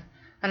bashing.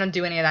 I don't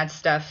do any of that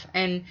stuff.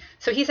 And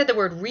so he said the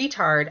word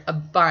retard a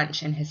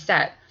bunch in his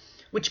set,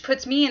 which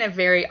puts me in a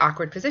very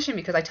awkward position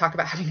because I talk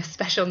about having a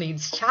special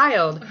needs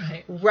child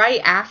right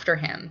after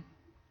him.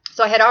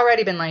 So I had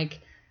already been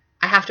like,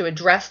 I have to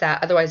address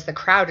that. Otherwise, the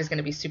crowd is going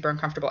to be super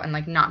uncomfortable and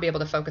like not be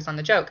able to focus on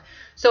the joke.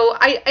 So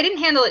I didn't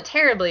handle it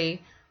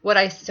terribly.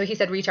 So he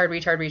said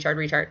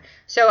retard.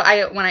 So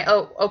when I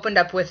opened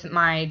up with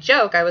my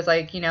joke, I was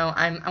like,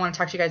 I want to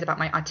talk to you guys about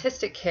my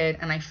autistic kid.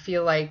 And I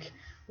feel like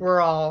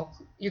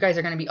you guys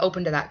are going to be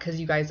open to that because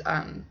you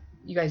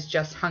guys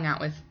just hung out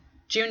with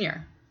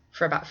Junior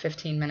for about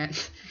 15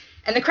 minutes.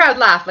 And the crowd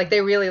laughed. Like,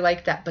 they really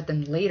liked that. But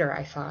then later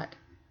I thought,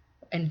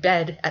 in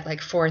bed at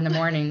like 4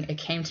 a.m, it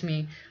came to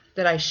me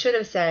that I should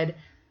have said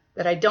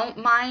that I don't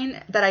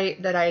mind, that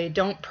I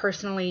don't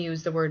personally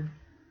use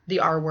the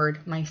R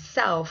word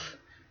myself,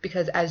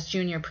 because as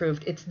Junior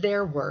proved, it's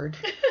their word.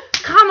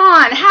 Come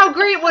on, how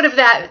great would have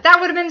that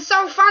would have been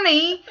so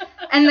funny.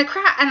 And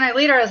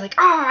later I was like,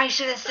 I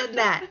should have said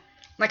that.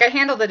 Like, I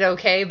handled it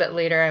okay, but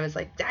later I was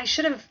like, I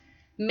should have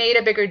made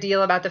a bigger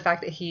deal about the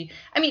fact that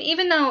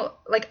even though,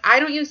 like,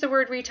 I don't use the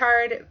word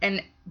retard,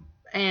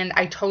 and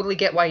I totally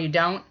get why you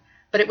don't,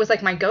 but it was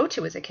like my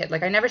go-to as a kid.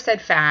 Like, I never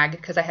said fag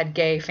because I had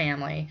gay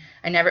family.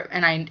 I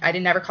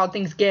never called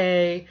things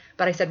gay,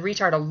 but I said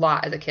retard a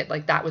lot as a kid.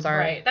 Like, that was our...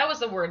 Right. That was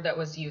the word that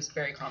was used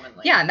very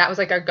commonly. Yeah, and that was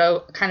like our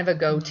kind of a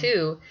go-to.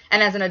 Mm-hmm.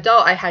 And as an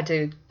adult, I had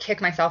to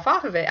kick myself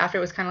off of it after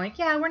it was kind of like,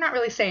 yeah, we're not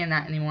really saying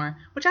that anymore,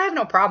 which I have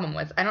no problem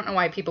with. I don't know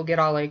why people get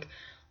all like,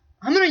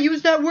 I'm going to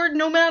use that word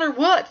no matter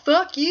what.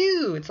 Fuck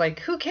you. It's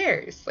like, who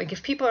cares? Like,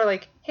 if people are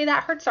like, hey,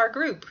 that hurts our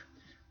group.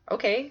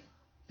 Okay,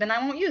 then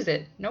I won't use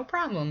it. No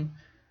problem.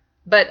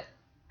 But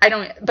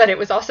it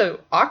was also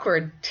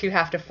awkward to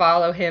have to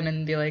follow him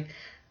and be like,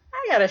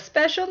 I got a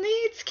special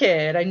needs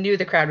kid. I knew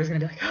the crowd was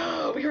going to be like,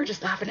 oh, we were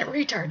just laughing at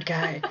retard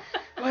guy.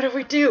 What do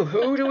we do?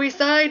 Who do we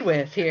side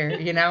with here?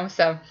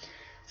 So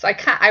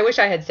I wish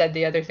I had said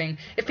the other thing.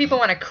 If people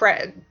want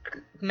to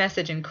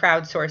message and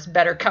crowdsource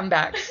better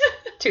comebacks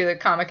to the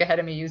comic ahead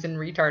of me using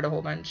retard a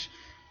whole bunch,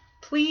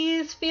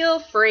 please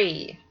feel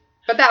free.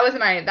 But that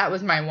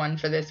was my one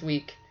for this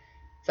week.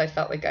 So I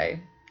felt like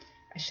I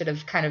should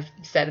have kind of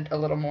said a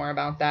little more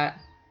about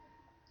that.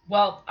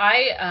 Well,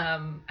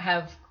 I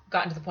have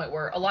gotten to the point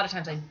where a lot of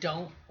times I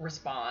don't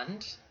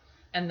respond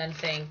and then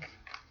think,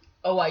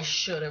 oh, I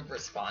should have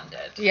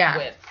responded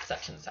with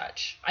such and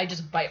such. I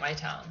just bite my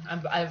tongue.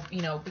 I've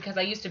because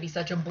I used to be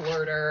such a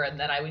blurter, and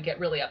then I would get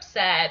really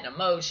upset and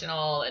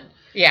emotional,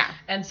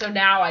 and so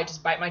now I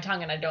just bite my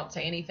tongue and I don't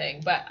say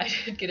anything. But I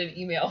did get an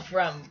email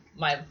from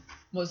my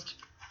most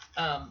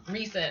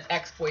recent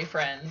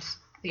ex-boyfriend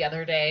the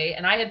other day,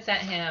 and I had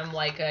sent him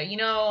like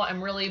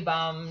I'm really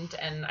bummed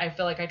and I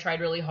feel like I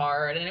tried really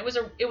hard, and it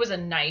was a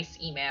nice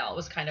email. It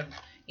was kind of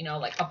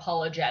like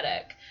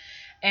apologetic,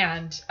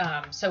 and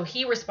so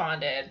he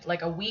responded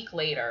like a week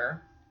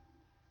later,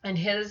 and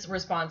his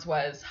response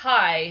was,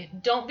 hi,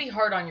 don't be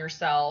hard on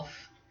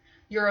yourself,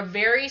 you're a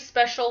very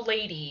special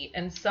lady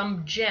and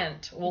some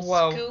gent will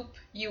scoop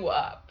you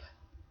up.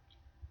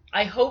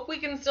 I hope we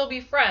can still be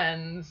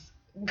friends.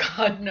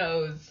 God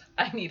knows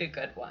I need a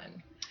good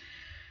one.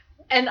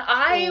 And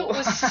I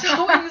was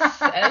so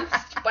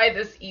incensed by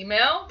this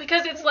email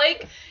because it's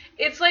like,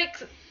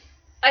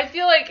 I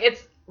feel like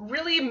it's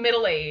really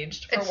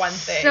middle-aged for one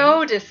thing.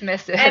 So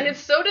dismissive. And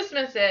it's so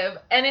dismissive,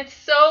 and it's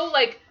so,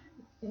 like,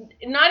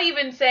 not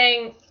even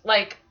saying,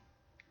 like,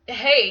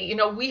 hey, you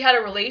know, we had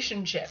a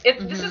relationship.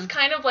 This is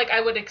kind of like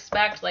I would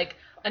expect, like,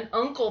 an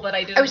uncle that I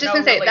didn't know. I was just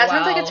going to say, really that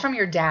sounds well. like it's from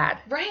your dad.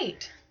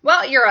 Right.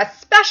 Well, you're a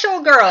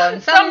special girl,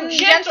 and some gent's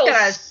gentle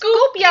gonna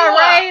scoop you you up.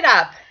 right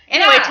up.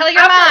 Anyway, Yeah, tell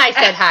your ma I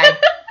said hi.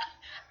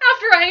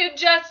 After I had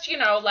just, you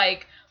know,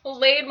 like,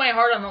 laid my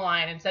heart on the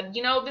line and said,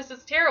 you know, this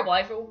is terrible.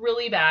 I feel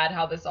really bad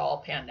how this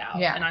all panned out.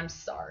 Yeah. And I'm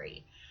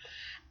sorry.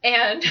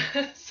 And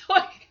so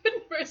I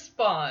couldn't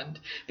respond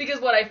because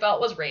what I felt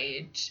was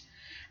rage.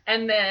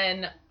 And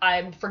then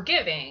I'm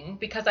forgiving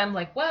because I'm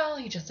like, well,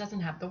 he just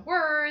doesn't have the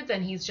words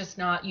and he's just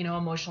not, you know,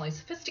 emotionally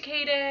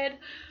sophisticated.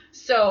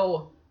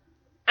 So,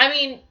 I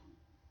mean,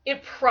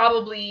 it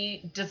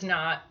probably does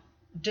not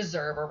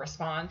deserve a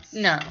response.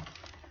 No.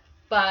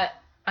 But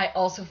I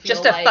also feel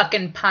Just a like...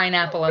 fucking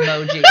pineapple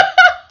emoji.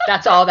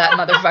 That's all that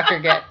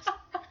motherfucker gets.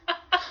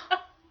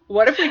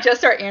 What if we just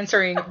start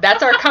answering?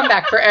 That's our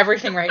comeback for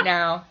everything right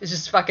now. Is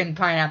just fucking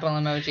pineapple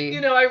emoji.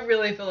 You know, I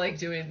really feel like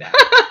doing that.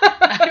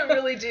 I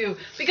really do.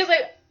 Because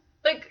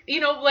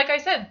like I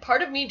said,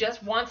 part of me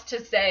just wants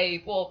to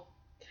say, well,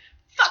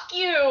 fuck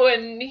you.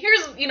 And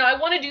here's, you know, I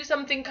want to do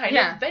something kind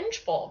of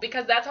vengeful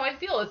because that's how I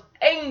feel. It's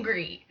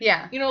angry.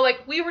 Yeah. You know,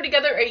 like we were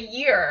together a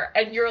year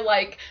and you're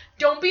like,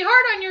 don't be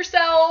hard on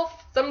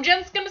yourself. Some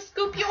gent's going to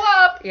scoop you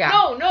up.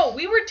 Yeah. No,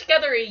 we were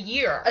together a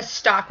year. A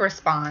stock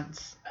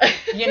response,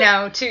 you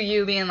know, to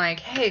you being like,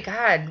 hey,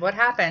 God, what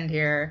happened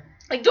here?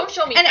 Like, don't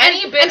show me And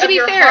any bit to of be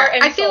your fair, heart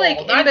and I feel soul.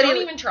 like Don't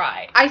even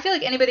try. I feel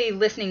like anybody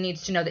listening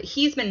needs to know that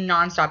he's been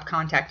nonstop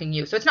contacting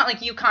you. So it's not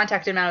like you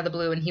contacted him out of the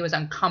blue and he was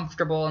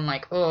uncomfortable and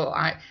like,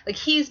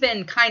 he's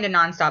been kind of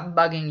nonstop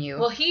bugging you.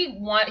 Well, he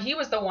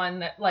was the one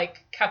that like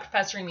kept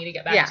pestering me to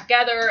get back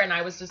together, and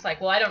I was just like,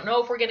 well, I don't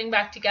know if we're getting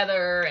back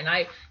together, and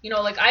I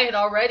had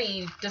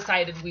already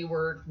decided we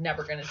were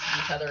never going to see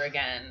each other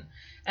again,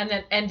 and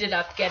then ended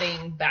up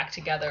getting back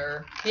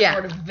together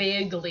sort of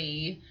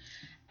vaguely,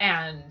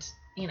 and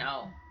you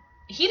know,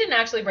 he didn't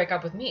actually break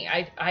up with me.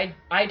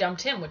 I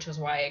dumped him, which was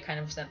why I kind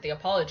of sent the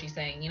apology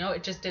saying, you know,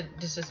 it's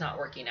just not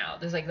working out.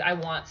 There's like, I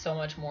want so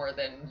much more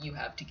than you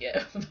have to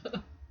give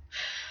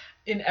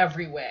in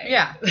every way.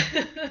 Yeah.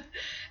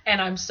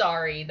 And I'm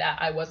sorry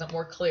that I wasn't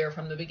more clear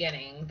from the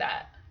beginning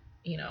that,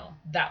 you know,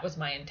 that was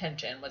my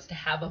intention, was to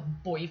have a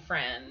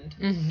boyfriend,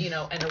 you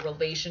know, and a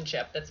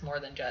relationship that's more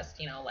than just,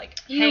 you know, like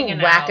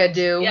hanging out.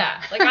 Wackadoo.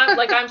 Yeah.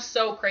 Like I'm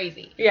so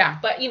crazy. Yeah.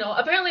 But, you know,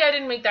 apparently I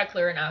didn't make that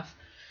clear enough.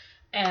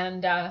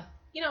 And,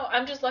 you know,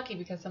 I'm just lucky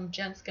because some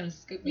gent's going to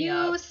scoop me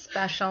up. You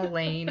special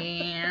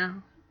lady.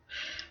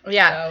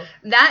 Yeah. So.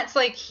 That's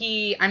like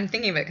I'm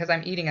thinking of it because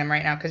I'm eating them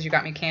right now because you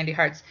got me candy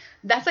hearts.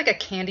 That's like a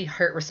candy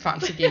heart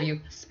response he gave you.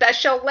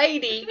 Special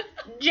lady.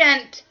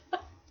 Gent.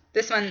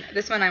 This one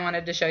I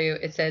wanted to show you.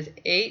 It says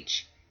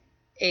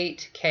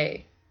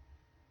H8K.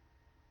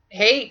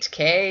 Hate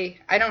K.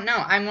 I don't know.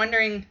 I'm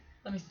wondering.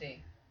 Let me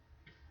see.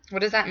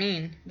 What does that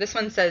mean? This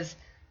one says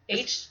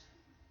H.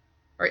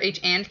 Or H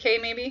and K,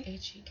 maybe?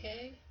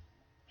 H-E-K?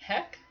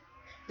 Heck?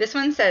 This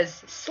one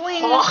says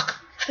sling. Hawk.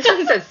 This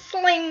one says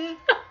sling.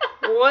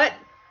 What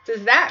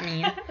does that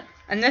mean?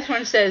 And this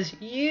one says,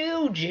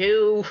 you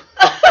Jew.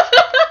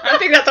 I don't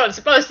think that's what it's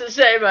supposed to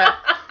say, but...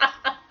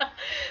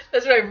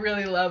 That's what I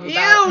really love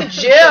about you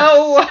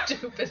Jew.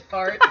 Stupid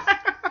parts.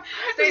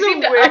 They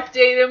seem to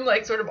update him,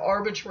 like, sort of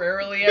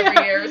arbitrarily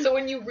every year. So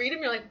when you read them,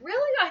 you're like,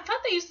 really? I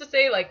thought they used to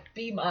say, like,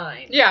 be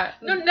mine. Yeah.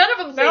 No, none of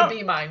them say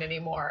be mine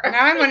anymore.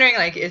 Now I'm wondering,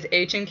 like, is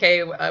H and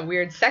K a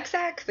weird sex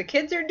act the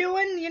kids are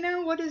doing? You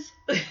know, what's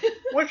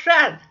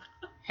that?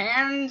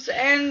 Hands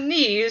and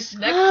knees.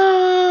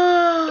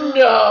 No.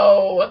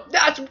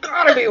 That's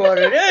gotta be what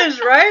it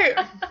is,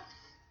 right?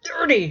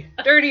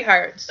 Dirty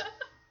hearts.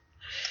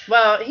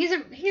 Well, it's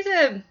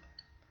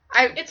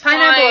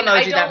pineapple fine. emoji,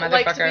 I that don't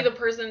motherfucker. like to be the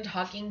person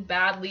talking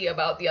badly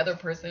about the other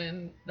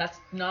person. That's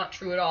not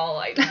true at all.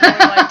 I don't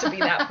like to be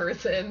that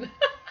person.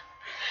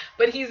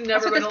 But he's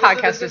never going to listen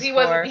to this because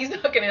he's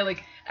not going to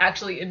like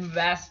actually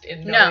invest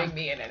in knowing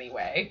me in any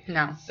way.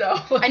 No. So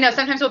I know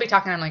sometimes we'll be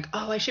talking and I'm like,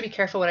 oh, I should be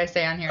careful what I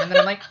say on here, and then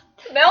I'm like,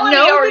 Melanie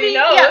already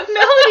knows. Yeah,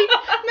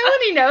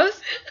 Melanie knows.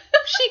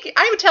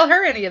 I would tell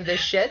her any of this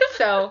shit.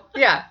 So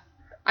yeah.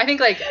 I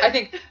think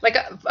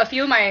a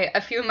few of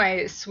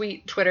my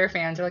sweet Twitter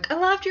fans are like, I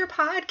loved your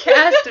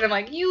podcast, and I'm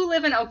like, you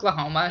live in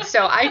Oklahoma,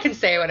 so I can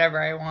say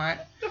whatever I want.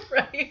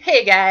 Right.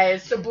 Hey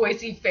guys, the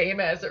Boise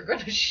famous are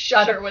going to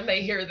shudder when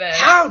they hear this.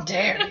 How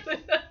dare you?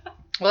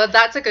 Well,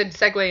 that's a good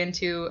segue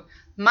into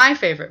my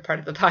favorite part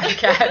of the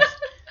podcast.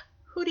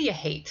 Who do you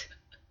hate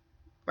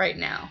right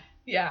now?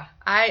 Yeah.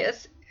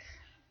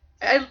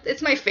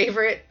 It's my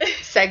favorite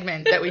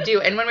segment that we do.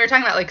 And when we were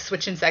talking about like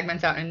switching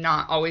segments out and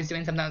not always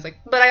doing something, I was like,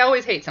 but I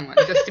always hate someone,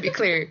 just to be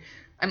clear.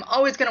 I'm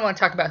always going to want to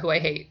talk about who I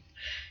hate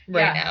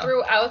now.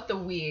 Throughout the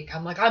week,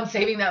 I'm like, I'm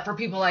saving that for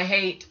people I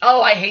hate.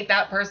 Oh, I hate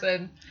that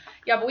person.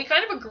 Yeah, but we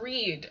kind of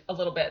agreed a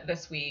little bit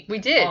this week. We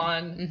did.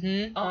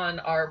 On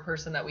our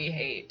person that we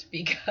hate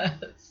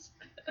because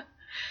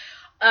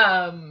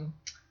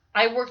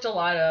I worked a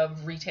lot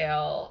of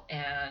retail,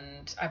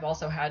 and I've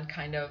also had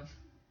kind of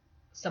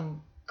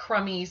some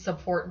crummy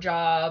support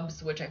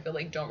jobs, which I feel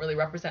like don't really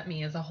represent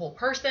me as a whole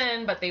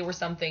person, but they were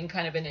something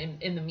kind of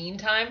in the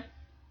meantime.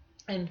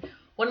 And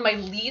one of my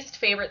least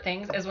favorite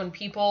things is when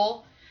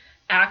people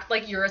act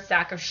like you're a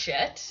sack of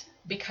shit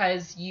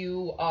because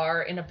you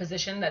are in a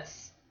position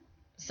that's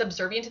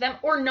subservient to them,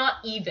 or not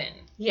even.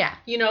 Yeah.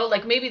 You know,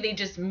 like maybe they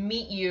just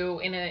meet you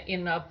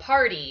in a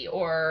party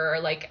or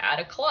like at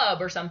a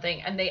club or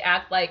something, and they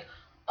act like,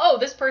 oh,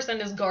 this person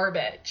is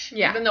garbage.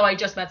 Yeah. Even though I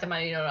just met them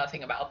and I know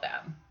nothing about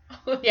them.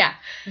 Yeah.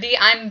 The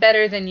I'm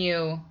better than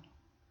you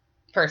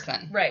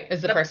person. Right.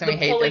 Is the person we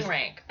hate. The pulling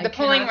rank. The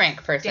pulling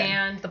rank person.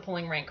 Stand the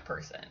pulling rank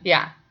person.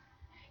 Yeah.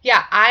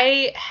 Yeah.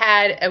 I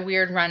had a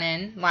weird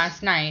run-in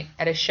last night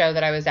at a show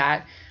that I was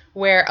at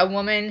where a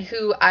woman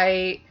who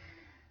I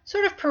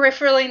sort of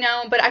peripherally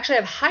know, but actually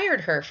I've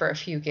hired her for a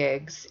few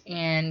gigs,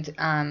 and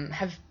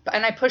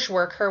I push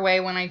work her way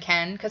when I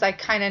can, because I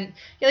kind of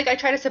like, I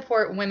try to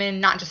support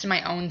women not just in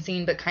my own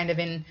scene, but kind of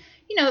in,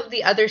 you know,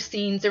 the other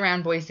scenes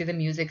around Boise, the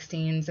music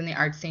scenes and the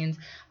art scenes.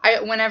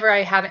 Whenever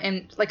I have,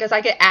 and like, as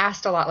I get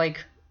asked a lot,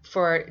 like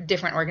for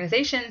different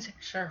organizations,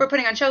 Sure, we're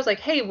putting on shows,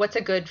 like, hey, what's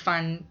a good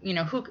fun, you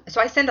know, who? So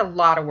I send a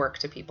lot of work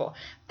to people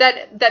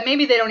that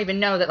maybe they don't even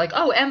know that, like,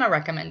 oh, Emma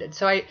recommended.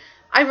 So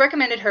I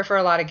recommended her for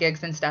a lot of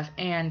gigs and stuff.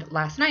 And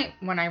last night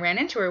when I ran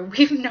into her,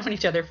 we've known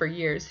each other for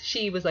years.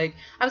 She was like,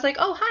 I was like,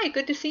 oh, hi,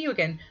 good to see you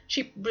again.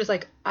 She was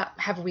like,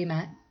 have we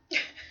met?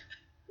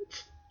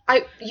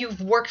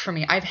 You've worked for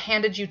me. I've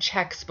handed you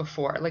checks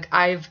before. Like,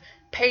 I've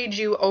paid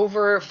you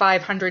over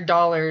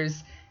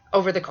 $500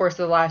 over the course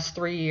of the last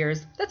 3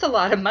 years. That's a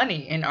lot of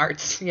money in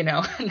arts, you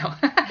know? No.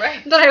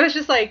 Right. But I was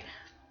just like,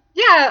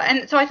 yeah.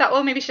 And so I thought,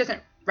 well, maybe she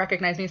doesn't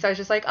recognize me. So I was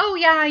just like, oh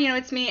yeah, you know,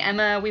 it's me,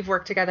 Emma. We've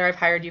worked together. I've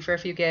hired you for a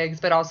few gigs,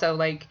 but also,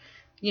 like,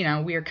 you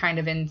know, we're kind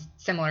of in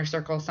similar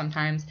circles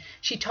sometimes.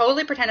 She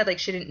totally pretended like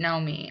she didn't know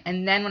me.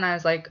 And then when I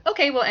was like,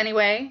 okay, well,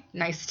 anyway,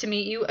 nice to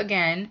meet you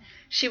again,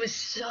 she was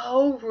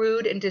so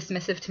rude and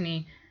dismissive to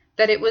me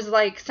that it was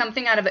like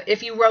something out of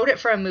if you wrote it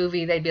for a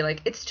movie, they'd be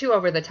like, it's too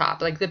over the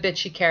top, like the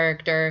bitchy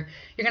character.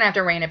 You're gonna have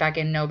to rein it back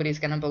in. Nobody's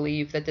gonna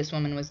believe that this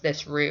woman was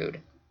this rude.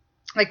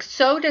 Like,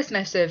 so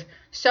dismissive,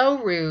 so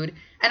rude.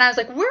 And I was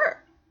like, we're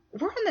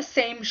on the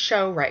same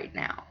show right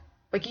now.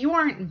 Like, you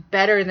aren't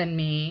better than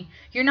me.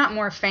 You're not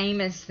more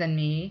famous than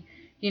me.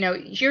 You know,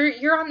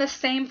 you're on the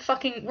same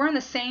fucking, we're on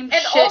the same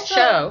and shit also,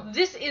 show.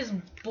 This is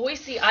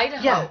Boise,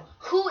 Idaho. Yeah.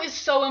 Who is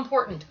so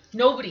important?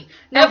 Nobody.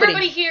 Nobody.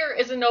 Everybody here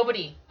is a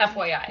nobody,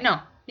 FYI. No.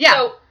 Yeah.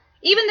 So,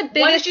 even the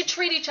biggest. why don't you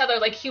treat each other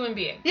like human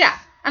beings? Yeah.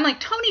 I'm like,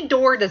 Tony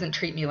Doerr doesn't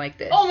treat me like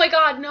this. Oh my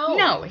God, no.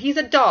 No, he's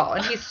a doll,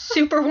 and he's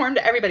super warm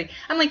to everybody.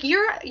 I'm like,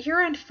 you're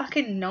a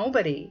fucking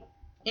nobody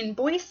in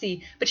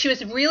Boise. But she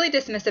was really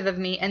dismissive of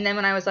me. And then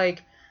when I was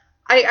like,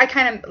 I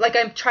kind of, like,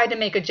 I tried to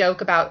make a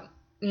joke about,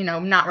 you know,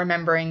 not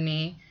remembering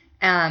me.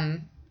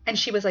 And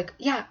she was like,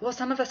 yeah, well,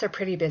 some of us are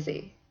pretty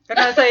busy. And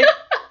I was like,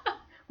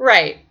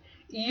 right.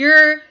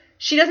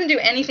 She doesn't do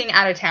anything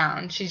out of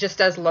town. She just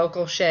does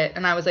local shit.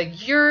 And I was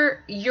like,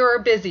 you're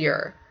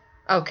busier.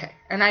 Okay.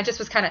 And I just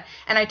was kind of,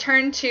 and I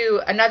turned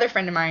to another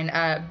friend of mine,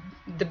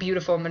 the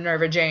beautiful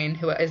Minerva Jane,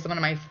 who is one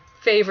of my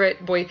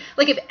favorite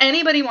like, if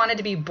anybody wanted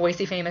to be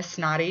Boise famous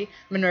snotty,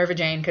 Minerva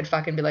Jane could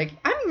fucking be like,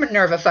 I'm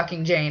Minerva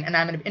fucking Jane,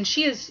 and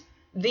she is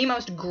the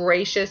most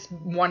gracious,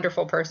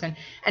 wonderful person.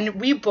 And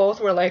we both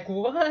were like,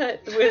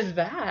 what was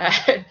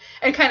that?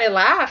 And kind of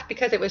laughed,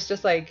 because it was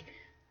just like,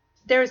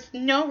 there's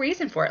no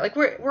reason for it. Like,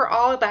 we're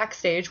all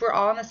backstage. We're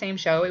all on the same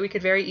show. We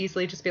could very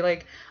easily just be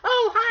like,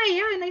 oh, hi,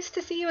 yeah, nice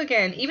to see you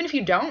again. Even if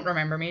you don't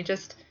remember me,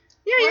 just,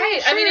 yeah, right.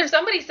 yeah, sure. I mean, if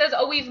somebody says,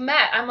 oh, we've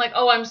met, I'm like,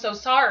 oh, I'm so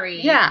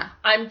sorry. Yeah.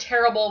 I'm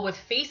terrible with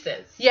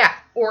faces. Yeah.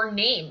 Or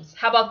names.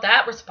 How about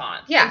that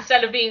response? Yeah.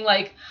 Instead of being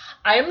like,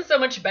 I am so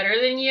much better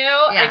than you.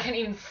 Yeah. I can't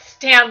even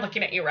stand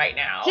looking at you right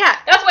now. Yeah.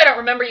 That's why I don't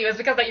remember you, is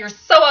because that you're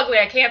so ugly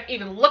I can't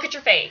even look at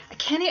your face. I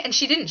can't, and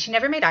she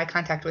never made eye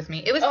contact with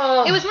me. It was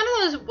one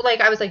of those, like,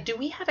 I was like, do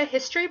we have a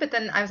history? But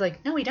then I was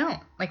like, no, we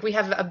don't. Like, we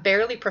have a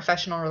barely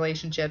professional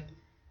relationship.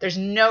 There's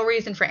no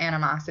reason for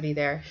animosity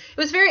there. It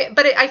was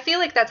I feel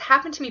like that's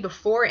happened to me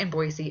before in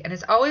Boise, and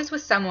it's always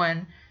with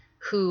someone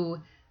who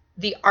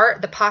the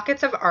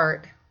pockets of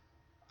art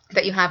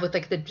that you have with,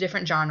 like, the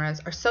different genres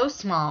are so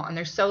small, and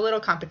there's so little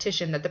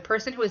competition, that the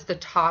person who is the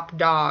top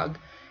dog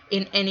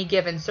in any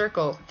given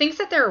circle thinks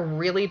that they're a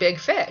really big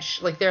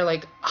fish. Like, they're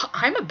like,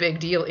 I'm a big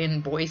deal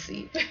in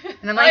Boise.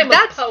 And I'm like,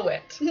 that's a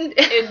poet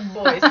in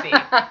Boise,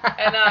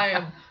 and I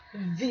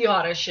am the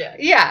hottest shit.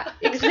 Yeah,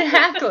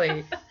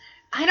 exactly.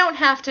 I don't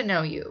have to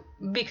know you,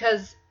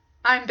 because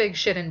I'm big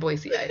shit in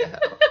Boise, Idaho.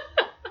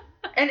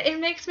 And it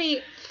makes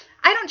me,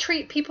 I don't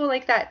treat people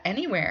like that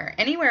anywhere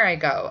I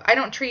go. I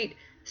don't treat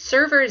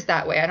servers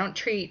that way. I don't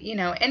treat, you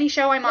know, any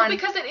show I'm on.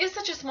 Because it is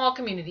such a small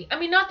community. I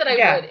mean, not that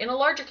I would in a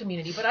larger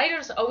community, but I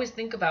just always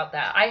think about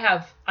that. I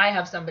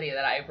have somebody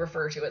that I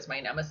refer to as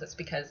my nemesis,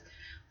 because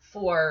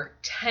for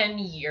 10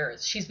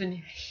 years she's been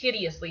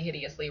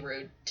hideously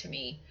rude to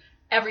me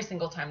every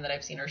single time that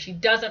I've seen her. She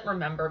doesn't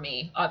remember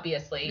me,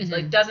 obviously. Mm-hmm.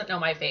 Like, doesn't know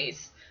my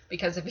face.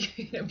 because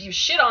if you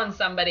shit on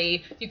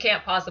somebody, you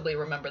can't possibly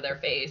remember their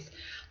face.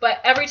 But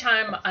every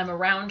time I'm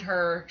around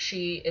her,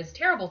 she is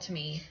terrible to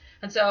me.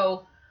 And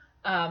so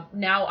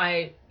now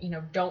I,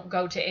 don't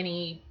go to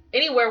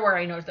anywhere where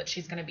I know that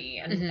she's going to be.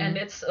 And, and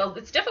it's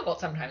difficult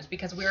sometimes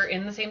because we're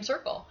in the same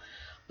circle.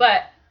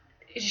 But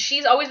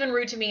she's always been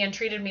rude to me and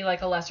treated me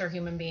like a lesser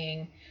human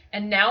being.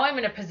 And now I'm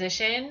in a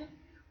position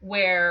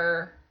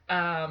where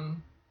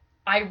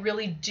I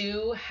really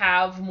do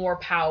have more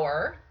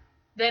power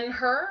than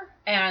her.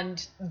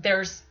 And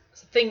there's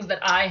things that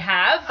I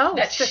have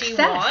that success. She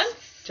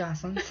wants.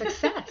 Jocelyn,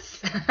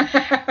 success.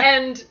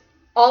 And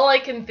all I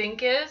can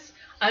think is,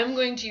 I'm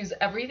going to use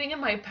everything in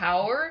my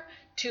power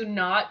to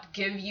not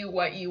give you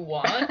what you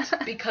want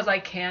because I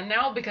can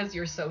now because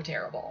you're so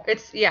terrible.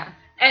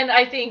 And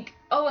I think,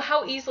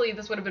 how easily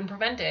this would have been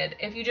prevented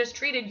if you just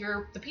treated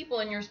the people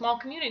in your small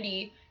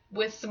community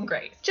with some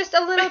grace. Just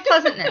a little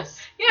pleasantness.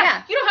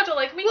 Yeah. You don't have to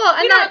like me. Well,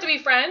 we don't have to be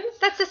friends.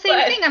 That's the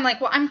same thing. I'm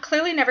like, well, I'm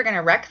clearly never going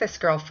to wreck this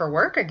girl for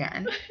work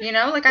again.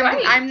 Like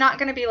I'm not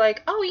going to be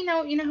like, you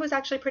know who's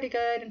actually pretty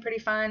good and pretty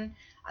fun.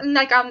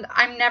 Like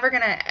I'm never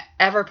going to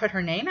ever put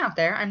her name out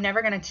there. I'm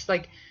never going to just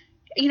like,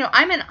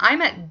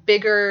 I'm at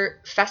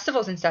bigger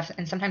festivals and stuff,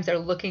 and sometimes they're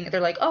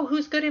like,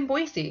 who's good in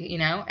Boise,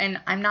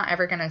 and I'm not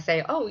ever going to say,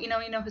 you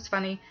know who's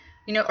funny,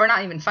 or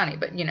not even funny,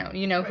 but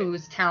right.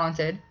 Who's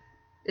talented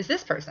is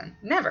this person.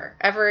 Never,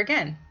 ever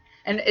again.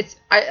 And it's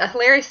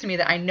hilarious to me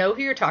that I know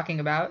who you're talking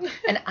about,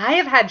 and I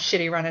have had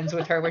shitty run-ins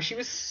with her where she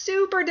was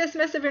super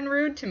dismissive and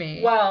rude to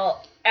me.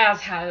 Well,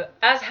 as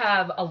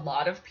have a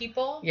lot of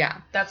people. Yeah.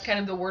 That's kind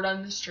of the word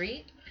on the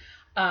street.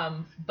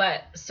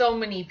 But so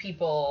many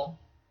people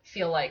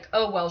feel like,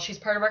 she's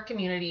part of our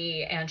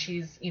community, and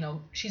she's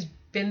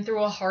been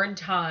through a hard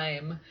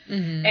time,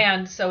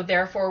 and so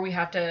therefore we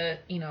have to,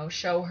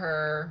 show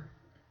her,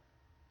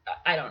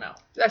 I don't know,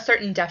 a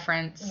certain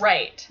deference.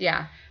 Right.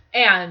 Yeah.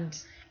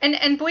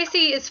 And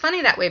Boise is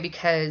funny that way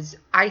because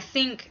I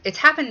think it's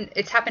happened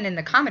in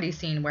the comedy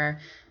scene where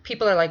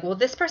people are like, well,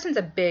 this person's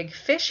a big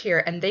fish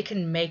here and they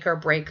can make or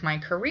break my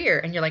career.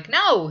 And you're like,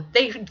 no,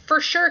 they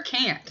for sure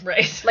can't.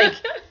 Right. Like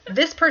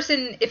this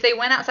person, if they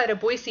went outside of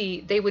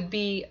Boise, they would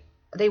be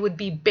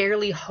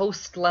barely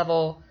host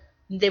level.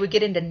 They would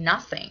get into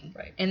nothing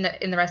in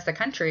the rest of the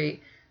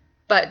country.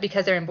 But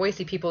because they're in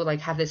Boise, people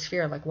like have this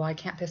fear of like, well, I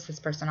can't piss this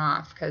person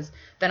off because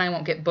then I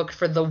won't get booked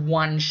for the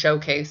one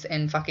showcase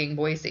in fucking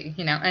Boise,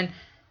 and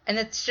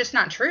it's just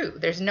not true.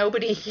 There's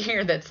nobody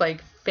here that's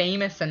like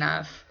famous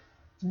enough.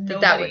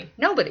 Nobody.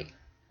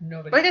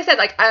 Like I said,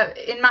 like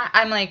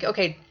I'm like,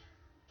 okay,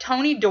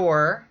 Tony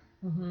Doerr.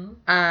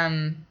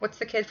 What's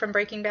the kid from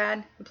Breaking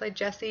Bad who played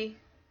Jesse?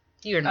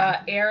 You know.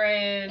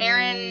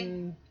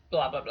 Aaron.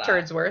 Blah blah blah.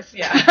 Turdsworth.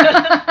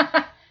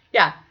 Yeah.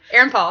 Yeah.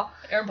 Aaron Paul.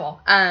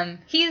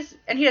 He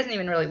doesn't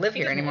even really live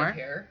here anymore.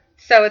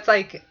 So it's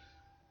like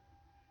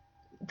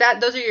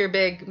that. Those are your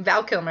big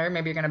Val Kilmer.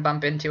 Maybe you're gonna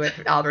bump into at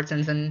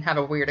Albertsons and have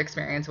a weird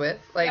experience with.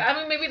 Like, I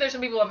mean, maybe there's some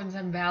people up in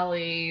Sun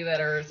Valley that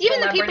are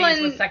even the people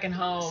in with second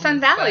homes. Sun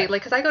Valley,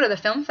 like, because I go to the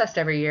film fest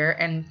every year,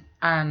 and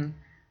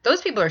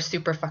those people are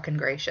super fucking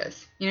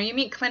gracious. You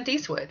meet Clint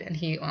Eastwood, and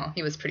he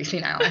was pretty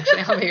senile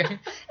actually.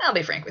 I'll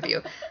be frank with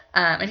you.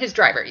 And his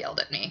driver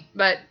yelled at me,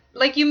 but.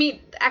 Like, you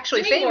meet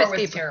actually famous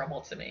people. Was terrible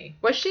to me.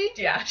 Was she?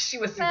 Yeah, she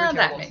was super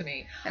terrible to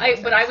me.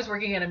 But I was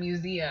working at a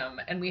museum,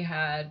 and we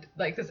had,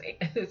 like, this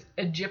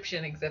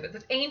Egyptian exhibit,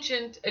 this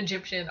ancient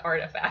Egyptian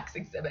artifacts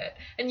exhibit,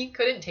 and you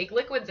couldn't take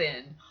liquids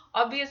in,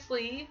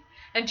 obviously.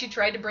 And she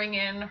tried to bring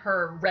in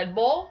her Red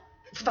Bull.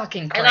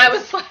 Fucking Christ. And I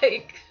was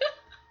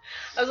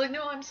like,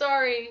 no, I'm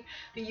sorry.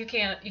 You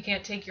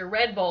can't take your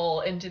Red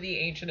Bull into the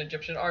ancient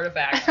Egyptian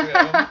artifacts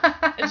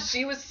room. And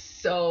she was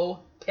so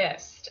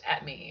pissed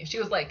at me. She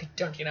was like,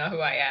 don't you know who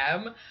I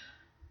am?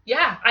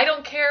 Yeah, I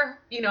don't care,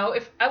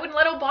 if I wouldn't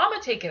let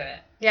Obama take it.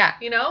 Yeah.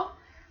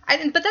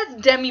 But that's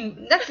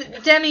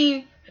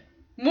Demi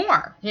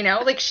Moore,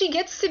 like she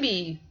gets to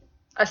be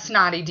a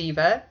snotty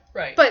diva.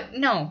 Right. But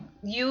no,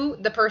 you,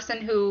 the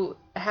person who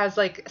has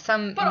like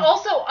some. But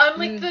also, I'm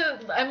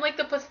like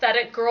the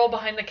pathetic girl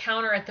behind the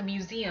counter at the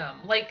museum.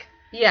 Like.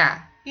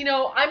 Yeah.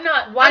 I'm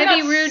not. Why I'm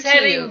not be rude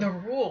setting to you? The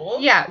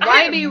rules. Yeah.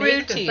 Why be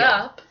rude to you?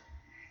 Up.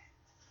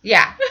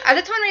 Yeah.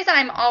 That's one reason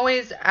I'm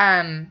always.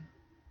 I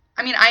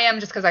mean, I am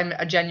just because I'm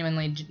a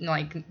genuinely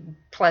like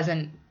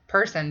pleasant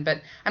person,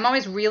 but I'm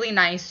always really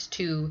nice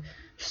to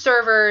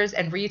servers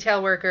and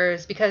retail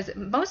workers because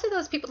most of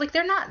those people, like,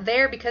 they're not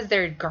there because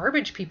they're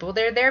garbage people.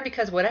 They're there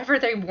because whatever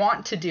they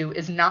want to do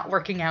is not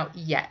working out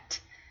yet.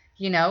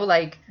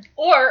 Like...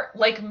 Or,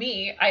 like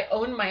me, I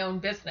own my own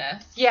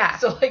business. Yeah.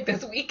 So, like,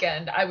 this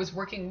weekend, I was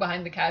working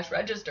behind the cash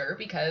register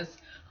because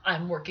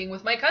I'm working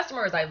with my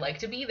customers. I like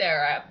to be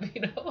there,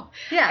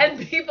 Yeah. And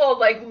people,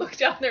 like, look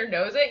down their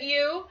nose at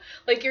you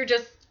like you're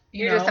just...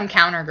 You're just some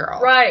counter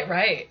girl.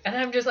 Right. And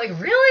I'm just like,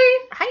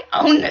 really? I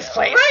own this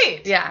place.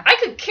 Right. Yeah. I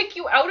could kick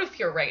you out of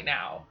here right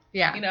now.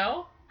 Yeah.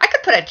 I could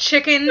gonna put a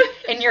chicken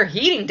in your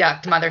heating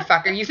duct,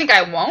 motherfucker. You think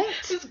I won't?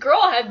 This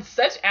girl had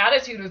such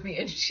attitude with me,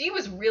 and she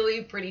was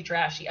really pretty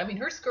trashy. I mean,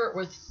 her skirt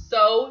was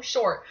so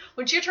short.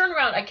 When she turned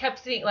around, I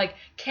kept seeing, like,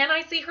 can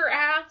I see her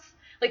ass?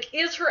 Like,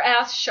 is her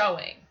ass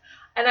showing?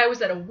 And I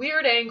was at a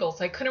weird angle,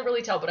 so I couldn't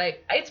really tell, but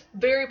it's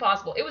very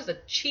possible. It was a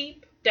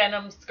cheap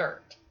denim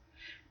skirt.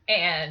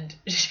 And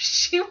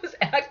she was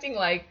acting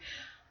like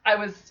I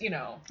was,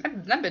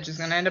 That bitch is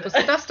going to end up with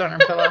some dust on her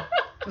pillow.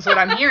 That's what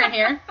I'm hearing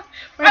here.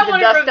 I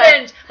wanted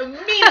revenge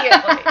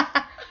immediately.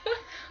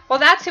 Well,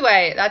 that's who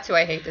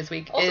I hate this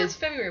week. Also, is it's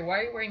February. Why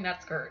are you wearing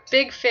that skirt?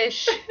 Big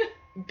fish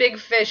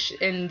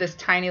in this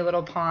tiny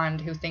little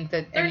pond who think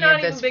that They're any not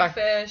of this even big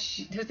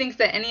fish. Who thinks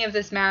that any of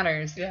this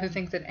matters? Yeah. Who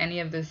thinks that any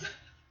of this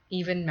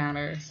even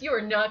matters? You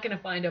are not going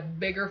to find a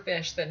bigger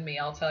fish than me,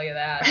 I'll tell you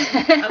that.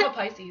 I'm a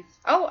Pisces.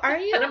 Oh, are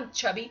you? And I'm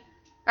chubby.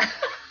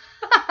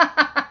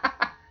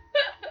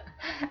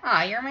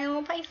 Aw, you're my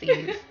little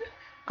Pisces.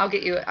 I'm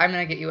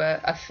gonna get you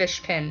a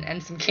fish pin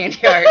and some candy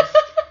hearts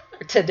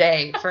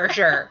today for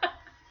sure.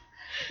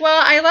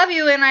 Well, I love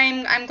you, and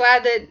I'm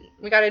glad that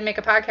we got to make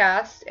a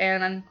podcast,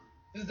 and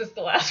Is this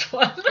the last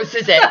one? This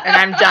is it, and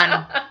I'm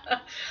done.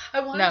 I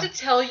wanted to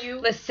tell you.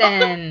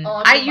 Listen,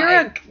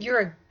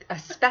 you're a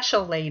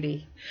special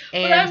lady,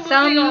 and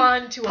some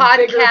on to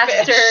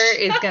podcaster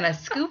is gonna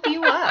scoop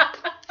you up,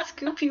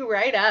 scoop you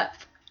right up,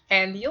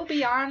 and you'll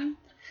be on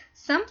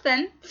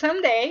something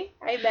someday,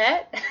 I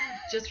bet.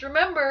 Just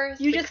remember,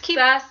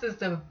 success is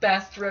the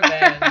best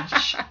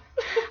revenge.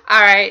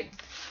 All right.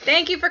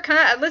 Thank you for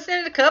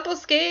listening to Couple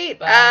Skate.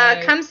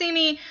 Come see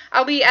me.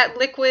 I'll be at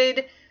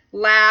Liquid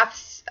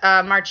Laughs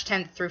March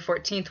 10th through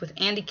 14th with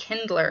Andy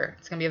Kindler.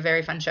 It's going to be a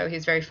very fun show.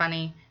 He's very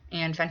funny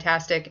and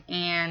fantastic.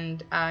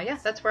 And,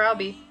 that's where I'll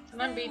be.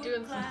 And I'm be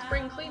doing some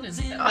spring cleaning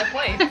at my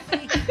place.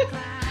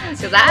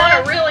 Because I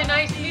want a really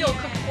nice meal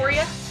cooked for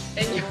you,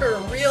 and you're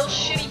a real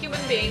shitty human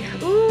being.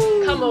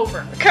 Ooh. Come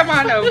over. Come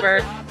on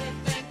over.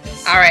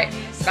 All right.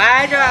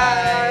 Bye,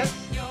 Josh.